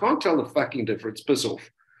favor. If you can't tell the fucking difference, piss off.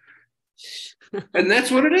 And that's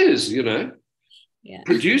what it is, Yeah.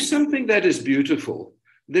 Produce something that is beautiful.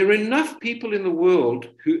 There are enough people in the world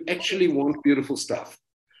who actually want beautiful stuff.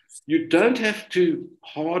 You don't have to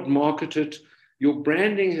hard market it. Your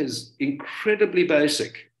branding is incredibly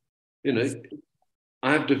basic.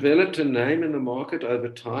 I've developed a name in the market over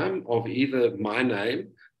time of either my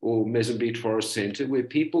name or Mezimbite Forest Centre, where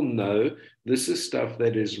people know this is stuff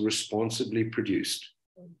that is responsibly produced.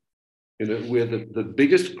 We're the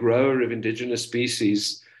biggest grower of indigenous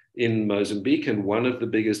species in Mozambique and one of the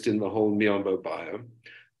biggest in the whole Miombo biome.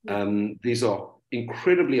 These are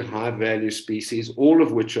incredibly high value species, all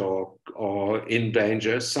of which are in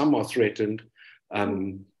danger. Some are threatened.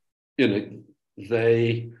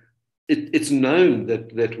 It's known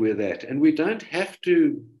that we're that, and we don't have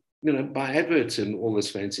to, buy adverts and all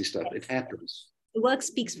this fancy stuff. It happens. The work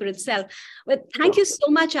speaks for itself. But thank you so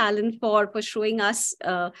much, Allan, for showing us,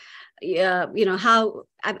 how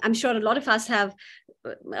I'm sure a lot of us have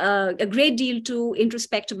a great deal to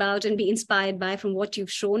introspect about and be inspired by from what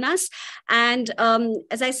you've shown us. And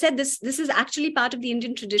as I said, this is actually part of the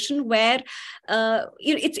Indian tradition where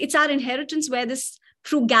it's our inheritance, where this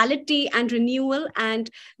frugality and renewal and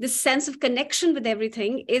this sense of connection with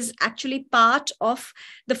everything is actually part of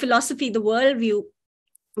the philosophy, the worldview.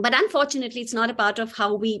 But unfortunately, it's not a part of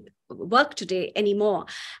how we work today anymore.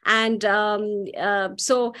 And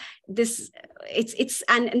so this is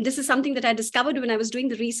something that I discovered when I was doing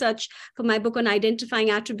the research for my book on identifying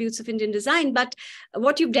attributes of Indian design. But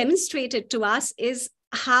what you've demonstrated to us is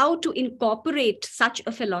how to incorporate such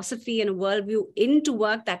a philosophy and a worldview into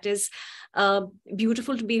work that is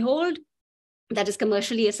beautiful to behold, that is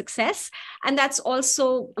commercially a success, and that's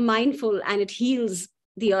also mindful, and it heals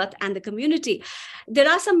the earth and the community. There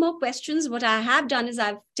are some more questions. What I have done is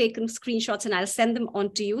I've taken screenshots and I'll send them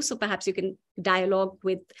on to you. So perhaps you can dialogue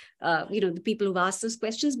with, the people who've asked those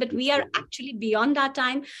questions, but we are actually beyond our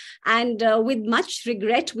time. And with much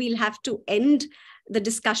regret, we'll have to end the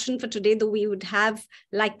discussion for today, though we would have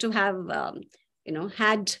liked to have,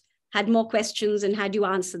 had more questions and had you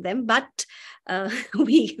answer them, but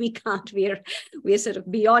we can't. We're sort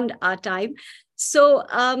of beyond our time. So,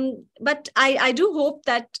 but I do hope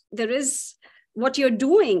that there is what you're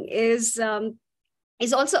doing is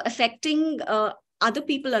also affecting other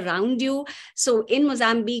people around you. So in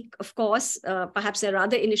Mozambique, of course, perhaps there are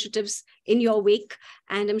other initiatives in your wake,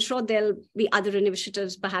 and I'm sure there'll be other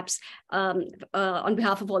initiatives perhaps on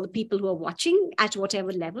behalf of all the people who are watching at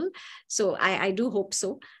whatever level. So I do hope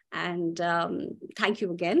so. And thank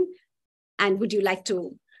you again. And would you like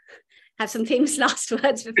to have some famous last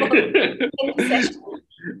words before the session?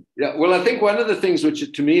 Yeah, well, I think one of the things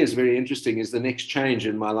which to me is very interesting is the next change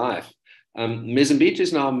in my life. Mezimbite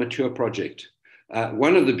is now a mature project.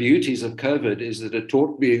 One of the beauties of COVID is that it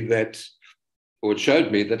taught me that, or it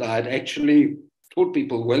showed me that I had actually taught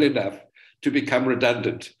people well enough to become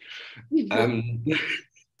redundant.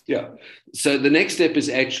 Yeah. So the next step is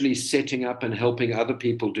actually setting up and helping other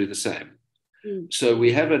people do the same. So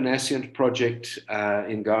we have a nascent project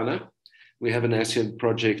in Ghana. We have a nascent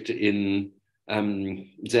project in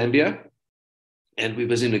Zambia, and we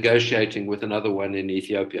was negotiating with another one in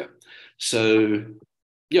Ethiopia. So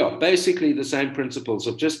yeah, basically the same principles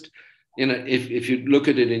of just, if you look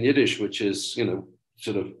at it in Yiddish, which is,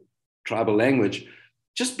 sort of tribal language,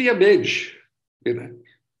 just be a midge,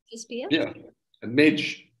 Just be a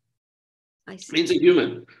midge. I see. Means a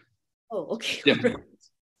human. Oh, okay. Yeah.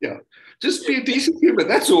 Yeah. Just be a decent human.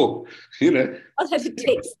 That's all, All that it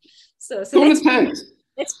takes. So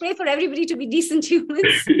let's pray for everybody to be decent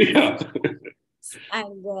humans. Yeah.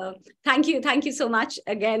 And thank you so much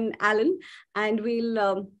again, Allan. And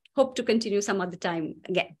we'll hope to continue some other time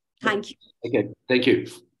again. Thank you. Okay. Thank you.